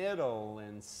middle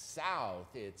and south,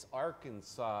 it's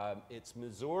Arkansas, it's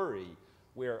Missouri,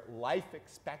 where life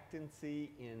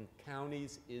expectancy in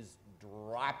counties is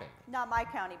dropping. Not my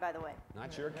county, by the way.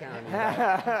 Not your county,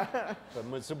 but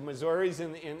Missouri's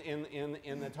in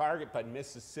the target, but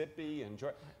Mississippi and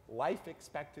Georgia. Life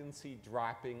expectancy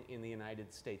dropping in the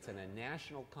United States, and a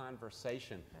national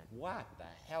conversation. What the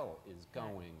hell is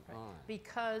going on?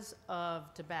 Because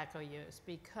of tobacco use,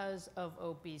 because of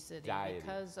obesity,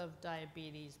 because of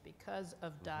diabetes, because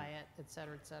of diet, et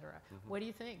cetera, et cetera. What do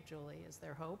you think, Julie? Is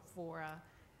there hope for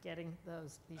getting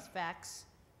these facts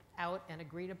out and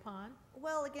agreed upon?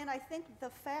 Well, again, I think the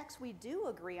facts we do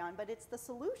agree on, but it's the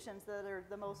solutions that are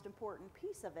the most important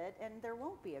piece of it, and there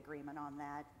won't be agreement on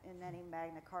that in any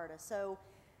Magna Carta. So,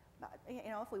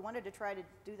 if we wanted to try to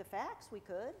do the facts, we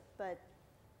could, but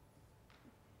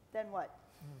then what?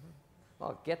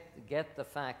 Well, get the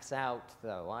facts out,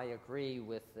 though. I agree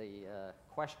with the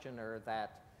questioner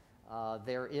that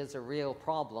there is a real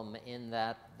problem in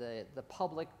that the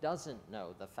public doesn't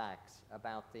know the facts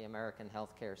about the American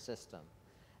healthcare system.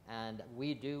 And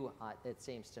we do, it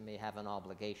seems to me, have an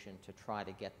obligation to try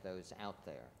to get those out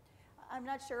there. I'm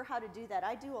not sure how to do that.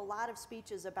 I do a lot of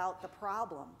speeches about the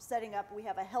problem, setting up, we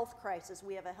have a health crisis,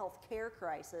 we have a health care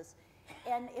crisis,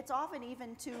 and it's often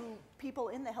even to people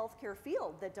in the healthcare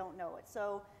field that don't know it.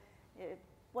 So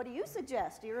what do you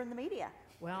suggest? You're in the media.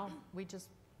 Well, we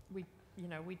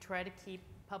try to keep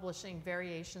publishing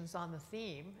variations on the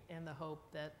theme in the hope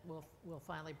that we'll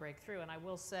finally break through. And I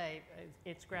will say,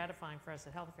 it's gratifying for us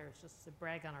at Health Affairs, just to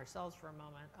brag on ourselves for a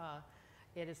moment.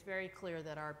 It is very clear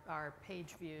that our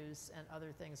page views and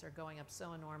other things are going up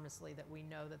so enormously that we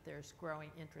know that there's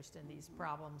growing interest in these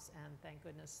problems, and thank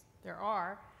goodness there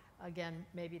are. Again,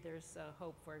 maybe there's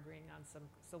hope for agreeing on some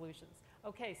solutions.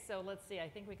 Okay, so let's see. I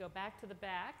think we go back to the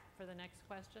back for the next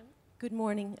question. Good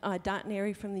morning, Dot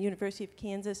Neri from the University of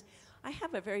Kansas. I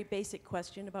have a very basic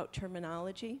question about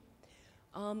terminology.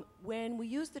 When we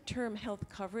use the term health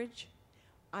coverage,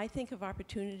 I think of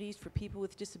opportunities for people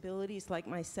with disabilities like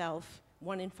myself,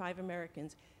 1 in 5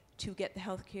 Americans, to get the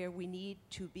health care we need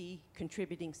to be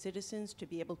contributing citizens, to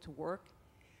be able to work.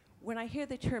 When I hear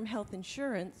the term health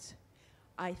insurance,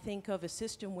 I think of a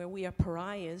system where we are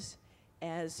pariahs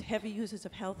as heavy users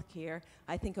of health care.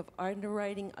 I think of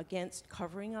underwriting against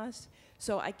covering us.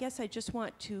 So I guess I just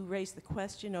want to raise the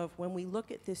question of, when we look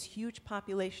at this huge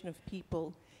population of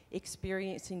people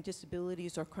experiencing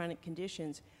disabilities or chronic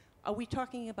conditions, are we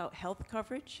talking about health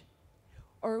coverage,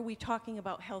 or are we talking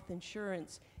about health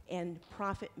insurance and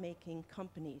profit-making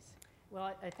companies?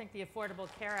 Well, I think the Affordable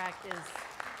Care Act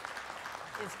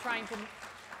is trying to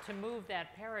move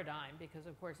that paradigm, because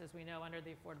of course, as we know, under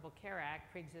the Affordable Care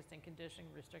Act, pre-existing condition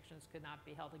restrictions could not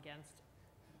be held against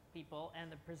people,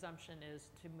 and the presumption is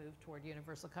to move toward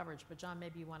universal coverage. But John,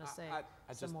 maybe you want to say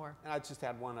some more. And I'd just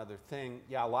add one other thing.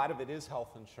 Yeah, a lot of it is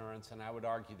health insurance, and I would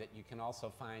argue that you can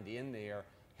also find in there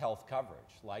health coverage,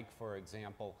 like, for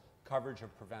example, coverage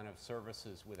of preventive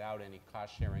services without any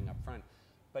cost sharing up front.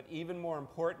 But even more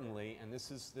importantly, and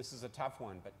this is a tough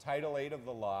one, but Title 8 of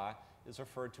the law is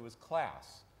referred to as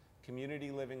CLAS,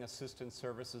 Community Living Assistance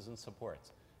Services and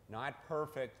Supports. Not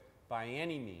perfect by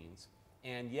any means,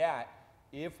 and yet,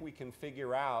 if we can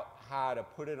figure out how to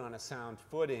put it on a sound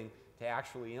footing to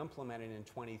actually implement it in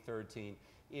 2013,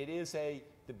 it is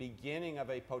the beginning of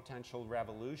a potential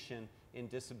revolution in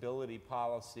disability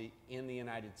policy in the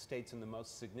United States, and the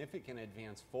most significant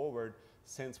advance forward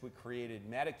since we created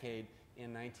Medicaid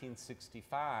in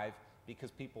 1965,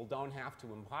 because people don't have to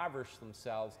impoverish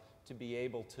themselves to be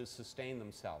able to sustain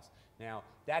themselves. Now,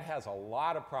 that has a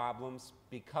lot of problems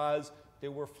because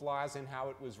there were flaws in how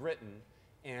it was written,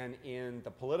 and in the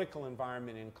political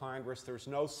environment in Congress, there's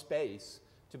no space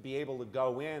to be able to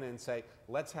go in and say,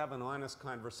 let's have an honest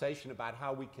conversation about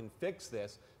how we can fix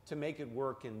this to make it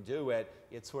work and do it.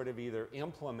 It's sort of either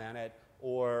implement it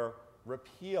or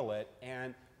repeal it,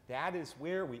 and that is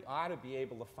where we ought to be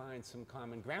able to find some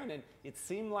common ground. And it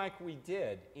seemed like we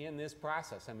did in this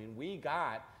process. I mean, we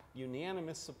got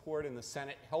unanimous support in the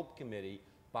Senate Help Committee,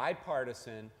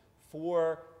 bipartisan,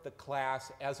 for the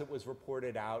class as it was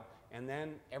reported out, and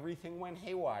then everything went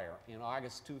haywire in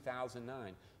August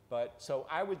 2009. But so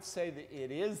I would say that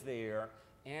it is there,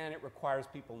 and it requires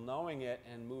people knowing it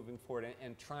and moving forward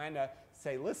and trying to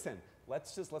say, listen,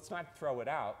 let's not throw it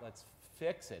out, let's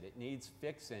fix it. It needs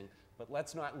fixing, but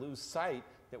let's not lose sight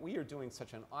that we are doing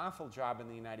such an awful job in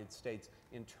the United States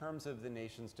in terms of the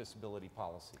nation's disability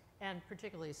policy. And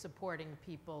particularly supporting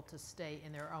people to stay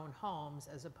in their own homes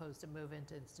as opposed to move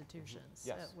into institutions,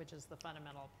 Yes. Which is the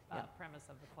fundamental premise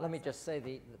of the class. Let me just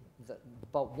say,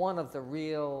 but one of the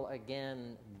real,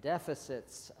 again,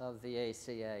 deficits of the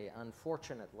ACA,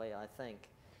 unfortunately, I think,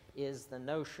 is the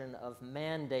notion of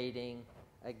mandating,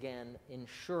 again,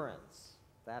 insurance,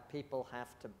 that people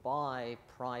have to buy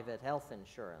private health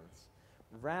insurance,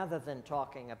 rather than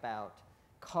talking about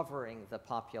covering the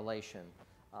population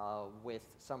with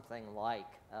something like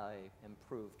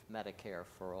improved Medicare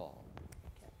for all.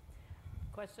 Okay.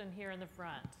 Question here in the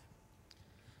front.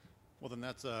 Well, then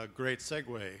that's a great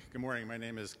segue. Good morning. My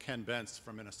name is Ken Bentz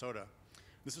from Minnesota.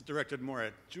 This is directed more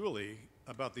at Julie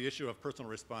about the issue of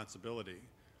personal responsibility.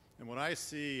 And what I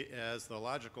see as the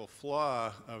logical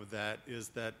flaw of that is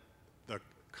that the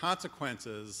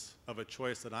consequences of a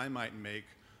choice that I might make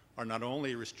are not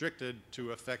only restricted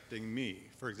to affecting me.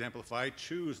 For example, if I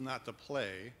choose not to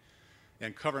play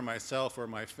and cover myself or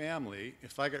my family,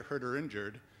 if I get hurt or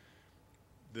injured,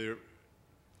 the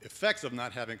effects of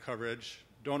not having coverage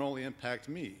don't only impact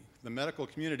me. The medical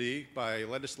community, by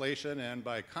legislation and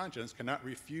by conscience, cannot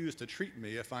refuse to treat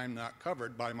me if I'm not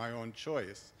covered by my own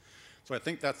choice. So I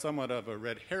think that's somewhat of a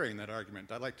red herring, that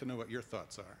argument. I'd like to know what your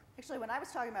thoughts are. Actually, when I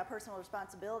was talking about personal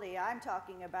responsibility, I'm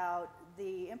talking about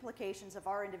the implications of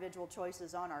our individual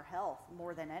choices on our health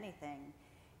more than anything.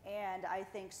 And I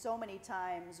think so many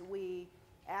times we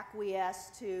acquiesce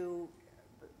to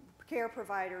care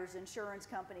providers, insurance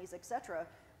companies, et cetera,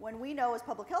 when we know as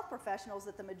public health professionals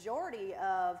that the majority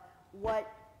of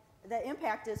what the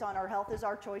impact is on our health is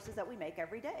our choices that we make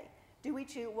every day. Do we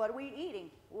choose, what are we eating?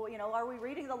 Well, you know, are we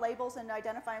reading the labels and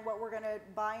identifying what we're going to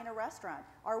buy in a restaurant?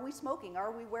 Are we smoking?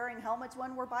 Are we wearing helmets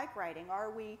when we're bike riding?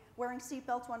 Are we wearing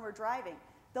seatbelts when we're driving?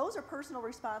 Those are personal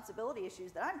responsibility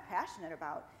issues that I'm passionate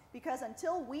about, because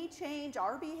until we change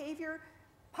our behavior,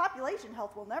 population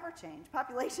health will never change.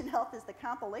 Population health is the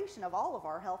compilation of all of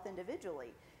our health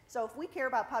individually. So if we care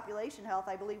about population health,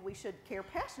 I believe we should care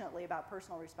passionately about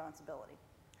personal responsibility.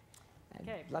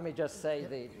 Okay. Let me just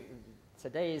say,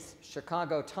 today's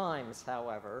Chicago Times,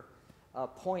 however,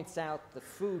 points out the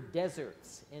food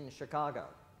deserts in Chicago.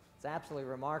 It's absolutely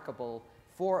remarkable.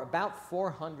 For about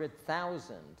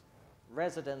 400,000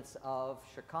 residents of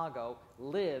Chicago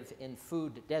live in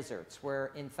food deserts,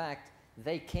 where in fact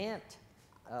they can't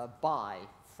buy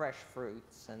fresh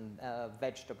fruits and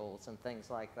vegetables and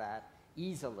things like that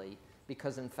easily,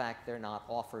 because in fact they're not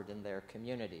offered in their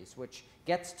communities, which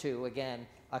gets to, again,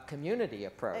 a community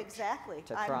approach. Exactly.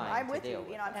 To trying I'm to with deal you. with.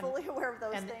 You know, I'm fully aware of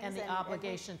those things. And the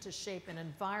obligation to shape an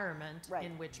environment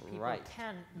in which people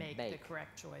can make the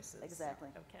correct choices. Exactly.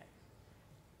 Okay.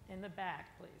 In the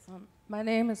back, please. My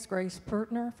name is Grace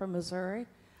Pertner from Missouri.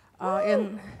 Hi.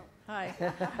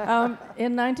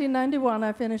 In 1991,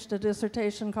 I finished a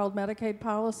dissertation called Medicaid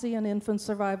Policy and Infant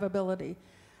Survivability.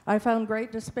 I found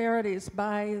great disparities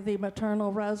by the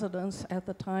maternal residence at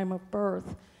the time of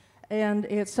birth. And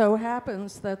it so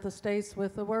happens that the states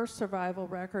with the worst survival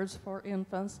records for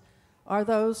infants are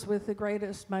those with the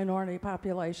greatest minority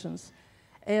populations.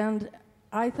 And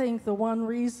I think the one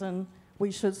reason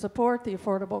we should support the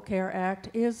Affordable Care Act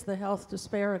is the health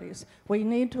disparities. We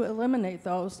need to eliminate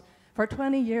those. For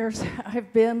 20 years,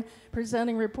 I've been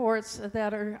presenting reports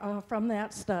that are from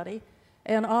that study.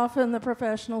 And often the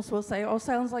professionals will say, oh,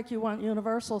 sounds like you want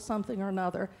universal something or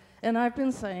another. And I've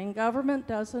been saying government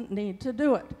doesn't need to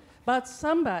do it, but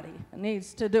somebody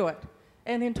needs to do it.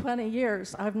 And in 20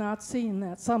 years, I've not seen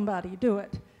that somebody do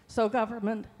it. So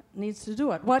government needs to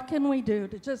do it. What can we do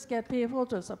to just get people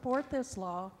to support this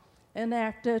law,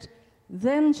 enact it,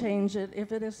 then change it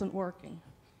if it isn't working?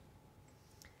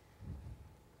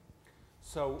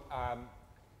 So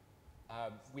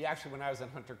we actually, when I was at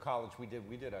Hunter College, we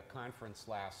did a conference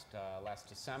last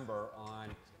December on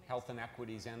health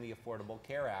inequities and the Affordable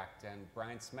Care Act, and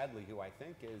Brian Smedley, who I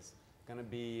think is going to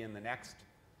be in the next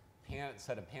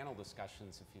set of panel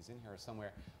discussions, if he's in here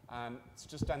somewhere, it's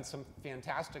just done some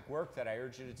fantastic work that I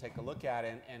urge you to take a look at,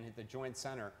 and at the Joint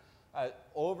Center.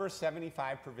 Over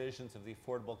 75 provisions of the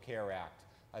Affordable Care Act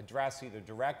address either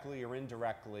directly or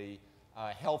indirectly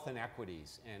health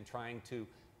inequities and trying to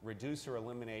reduce or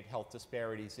eliminate health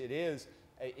disparities. It is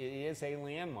a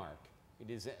landmark. It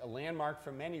is a landmark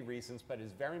for many reasons, but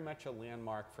is very much a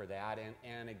landmark for that.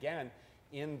 And again,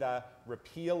 in the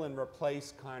repeal and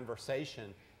replace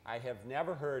conversation, I have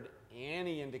never heard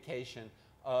any indication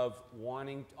of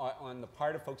wanting, on the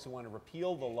part of folks who want to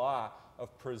repeal the law,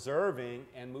 of preserving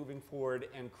and moving forward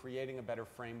and creating a better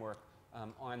framework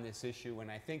on this issue. And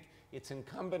I think it's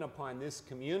incumbent upon this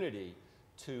community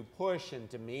to push and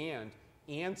demand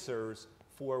answers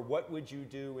for what would you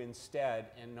do instead,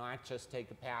 and not just take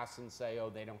a pass and say,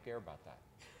 oh, they don't care about that.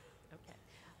 Okay.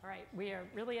 All right. We are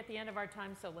really at the end of our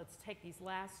time, so let's take these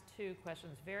last two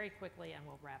questions very quickly and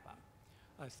we'll wrap up.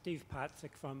 Steve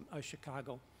Potzik from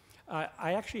Chicago.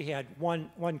 I actually had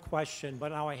one question,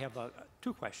 but now I have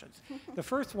two questions. The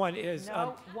first one is...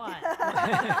 No, one.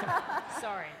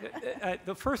 Sorry.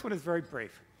 The first one is very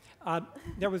brief.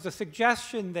 There was a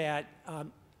suggestion that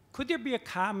could there be a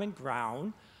common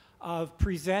ground of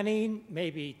presenting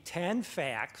maybe 10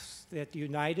 facts that the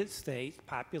United States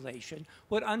population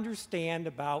would understand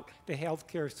about the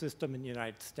healthcare system in the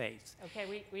United States?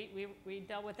 Okay, we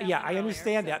dealt with that. Yeah, I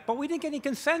understand that, but we didn't get any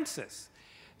consensus.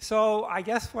 So I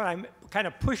guess what I'm kind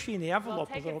of pushing the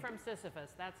envelope a little. Well, take it from Sisyphus.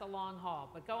 That's a long haul.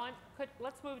 But go on.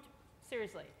 Let's move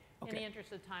seriously. Okay. In the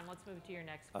interest of time, let's move to your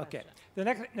next question.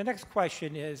 Okay. The next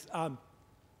question is a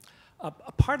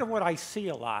part of what I see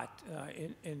a lot,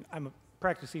 I'm a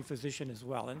practicing physician as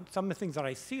well, and some of the things that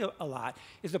I see a lot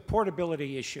is the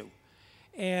portability issue.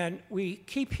 And we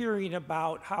keep hearing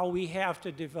about how we have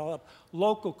to develop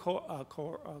local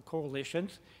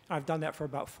coalitions. I've done that for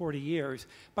about 40 years.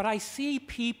 But I see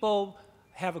people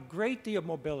have a great deal of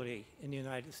mobility in the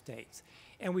United States.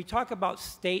 And we talk about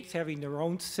states having their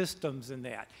own systems in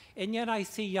that. And yet I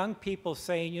see young people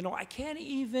saying, you know, I can't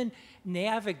even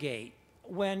navigate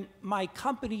when my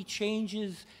company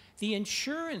changes the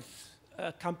insurance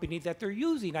company that they're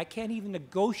using. I can't even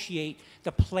negotiate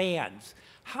the plans.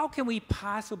 How can we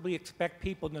possibly expect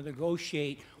people to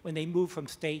negotiate when they move from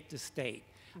state to state?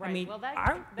 Right. I mean, well,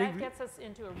 that gets us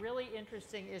into a really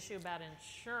interesting issue about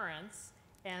insurance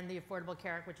and the Affordable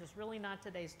Care Act, which is really not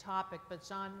today's topic. But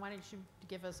John, why don't you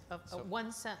give us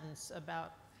one sentence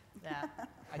about that?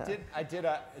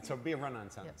 It'll be a run-on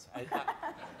sentence.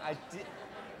 Yes.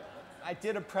 I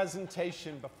did a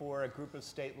presentation before a group of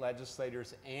state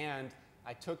legislators, and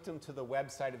I took them to the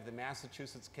website of the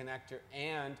Massachusetts Connector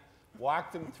and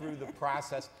walked them through the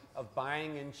process of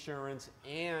buying insurance,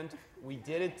 and we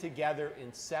did it together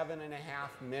in 7.5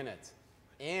 minutes.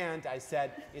 And I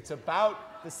said, it's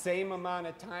about the same amount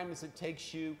of time as it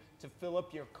takes you to fill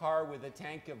up your car with a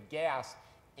tank of gas.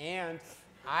 And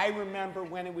I remember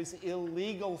when it was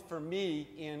illegal for me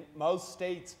in most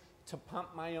states to pump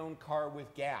my own car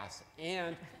with gas.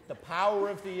 And the power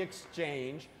of the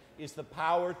exchange is the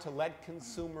power to let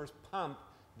consumers pump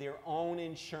their own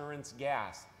insurance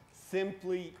gas.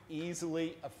 Simply,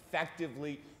 easily,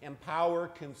 effectively empower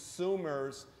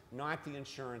consumers, not the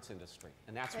insurance industry.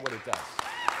 And that's what it does.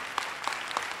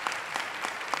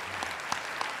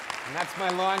 And that's my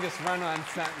longest run-on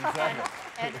sentence ever.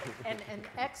 And an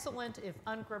excellent, if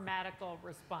ungrammatical,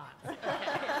 response. Okay.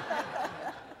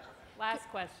 Last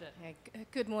question.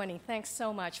 Good morning. Thanks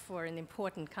so much for an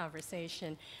important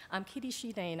conversation. I'm Kitty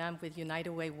Shide, and I'm with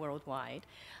United Way Worldwide.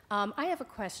 I have a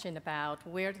question about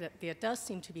where there does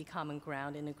seem to be common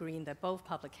ground in agreeing that both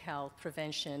public health,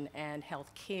 prevention, and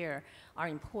health care are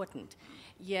important.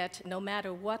 Yet, no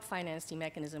matter what financing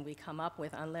mechanism we come up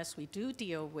with, unless we do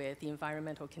deal with the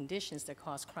environmental conditions that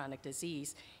cause chronic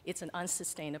disease, it's an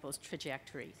unsustainable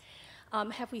trajectory.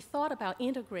 Have we thought about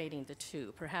integrating the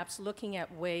two, perhaps looking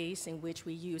at ways in which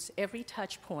we use every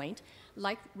touch point,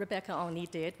 like Rebecca Olney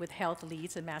did with Health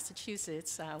Leads in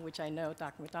Massachusetts, which I know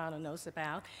Dr. McDonough knows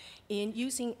about, in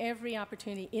using every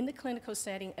opportunity in the clinical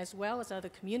setting as well as other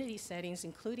community settings,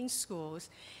 including schools,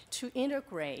 to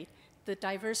integrate the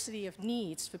diversity of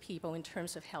needs for people in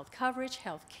terms of health coverage,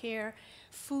 health care,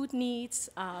 food needs,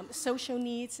 social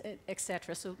needs, et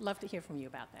cetera. So love to hear from you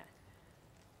about that.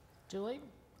 Julie?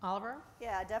 Oliver?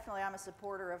 Yeah, definitely. I'm a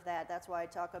supporter of that. That's why I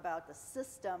talk about the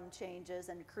system changes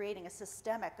and creating a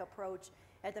systemic approach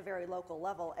at the very local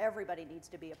level. Everybody needs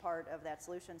to be a part of that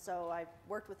solution. So I've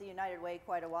worked with the United Way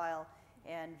quite a while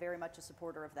and very much a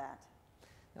supporter of that.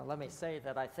 Now, let me say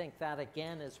that I think that,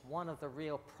 again, is one of the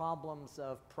real problems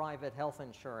of private health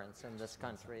insurance in this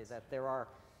country, that there are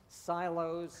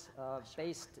silos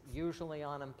based usually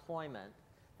on employment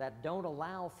that don't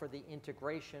allow for the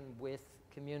integration with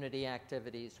community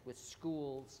activities, with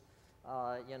schools,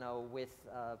 with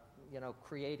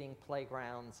creating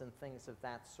playgrounds and things of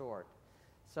that sort.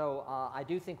 So I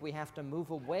do think we have to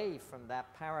move away from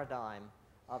that paradigm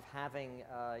of having,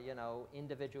 you know,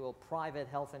 individual private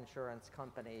health insurance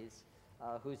companies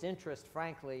whose interest,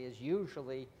 frankly, is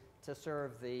usually to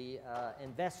serve the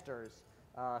investors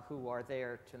who are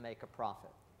there to make a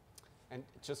profit. And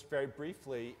just very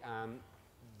briefly,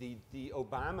 the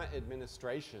Obama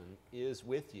administration is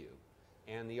with you,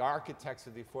 and the architects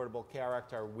of the Affordable Care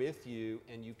Act are with you,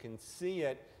 and you can see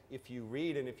it if you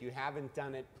read, and if you haven't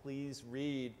done it, please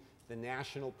read the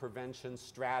National Prevention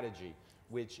Strategy,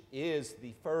 which is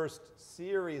the first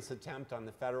serious attempt on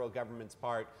the federal government's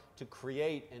part to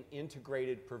create an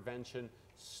integrated prevention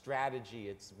strategy.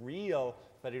 It's real,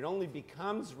 but it only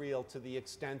becomes real to the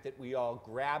extent that we all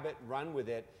grab it, run with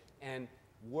it, and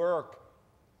work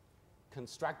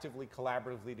constructively,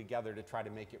 collaboratively together to try to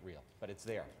make it real. But it's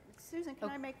there. Susan, can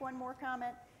I make one more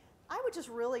comment? I would just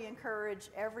really encourage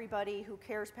everybody who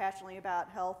cares passionately about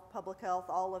health, public health,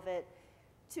 all of it,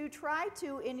 to try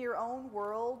to, in your own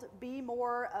world, be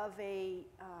more of a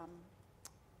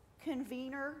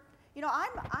convener. You know,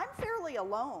 I'm fairly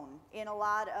alone in a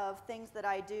lot of things that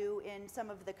I do in some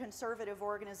of the conservative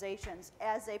organizations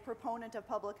as a proponent of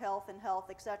public health and health,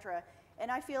 et cetera. And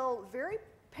I feel very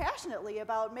passionately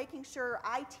about making sure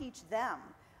I teach them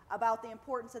about the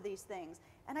importance of these things.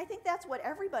 And I think that's what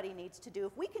everybody needs to do.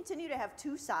 If we continue to have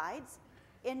two sides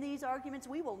in these arguments,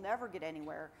 we will never get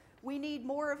anywhere. We need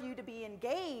more of you to be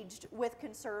engaged with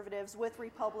conservatives, with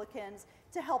Republicans,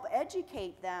 to help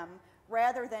educate them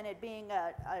rather than it being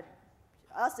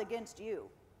us against you.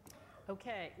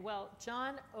 Okay, well,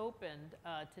 John opened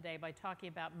today by talking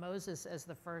about Moses as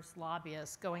the first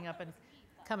lobbyist going up and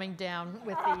coming down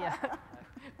with the,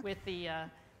 with the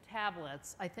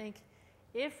tablets. I think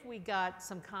if we got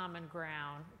some common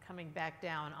ground coming back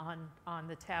down on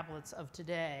the tablets of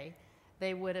today,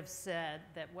 they would have said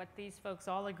that what these folks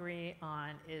all agree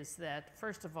on is that,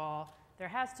 first of all, there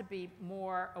has to be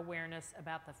more awareness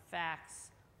about the facts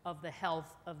of the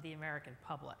health of the American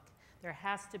public. There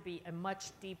has to be a much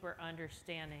deeper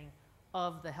understanding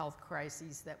of the health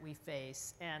crises that we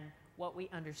face and what we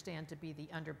understand to be the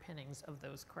underpinnings of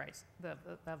those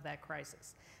that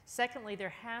crisis. Secondly, there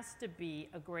has to be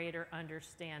a greater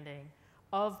understanding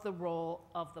of the role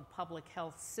of the public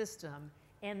health system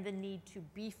and the need to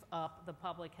beef up the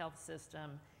public health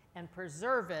system and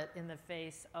preserve it in the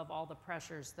face of all the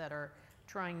pressures that are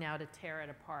trying now to tear it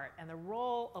apart. And the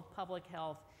role of public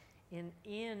health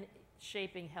in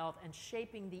shaping health and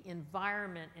shaping the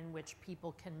environment in which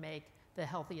people can make the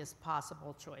healthiest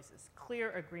possible choices.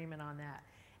 Clear agreement on that.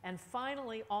 And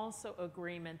finally, also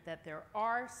agreement that there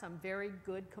are some very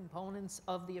good components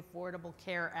of the Affordable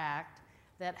Care Act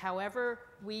that however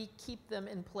we keep them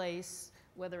in place,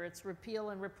 whether it's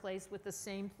repeal and replace with the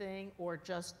same thing or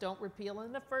just don't repeal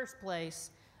in the first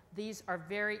place, these are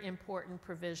very important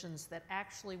provisions that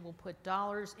actually will put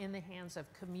dollars in the hands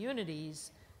of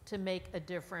communities to make a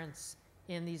difference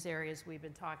in these areas we've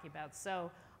been talking about. So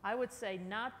I would say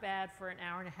not bad for an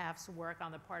hour and a half's work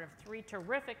on the part of three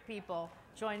terrific people.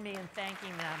 Join me in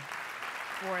thanking them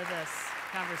for this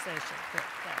conversation. Good,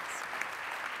 thanks.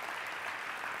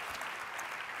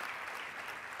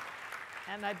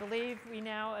 And I believe we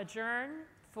now adjourn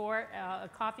for a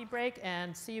coffee break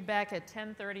and see you back at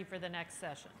 10:30 for the next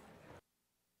session.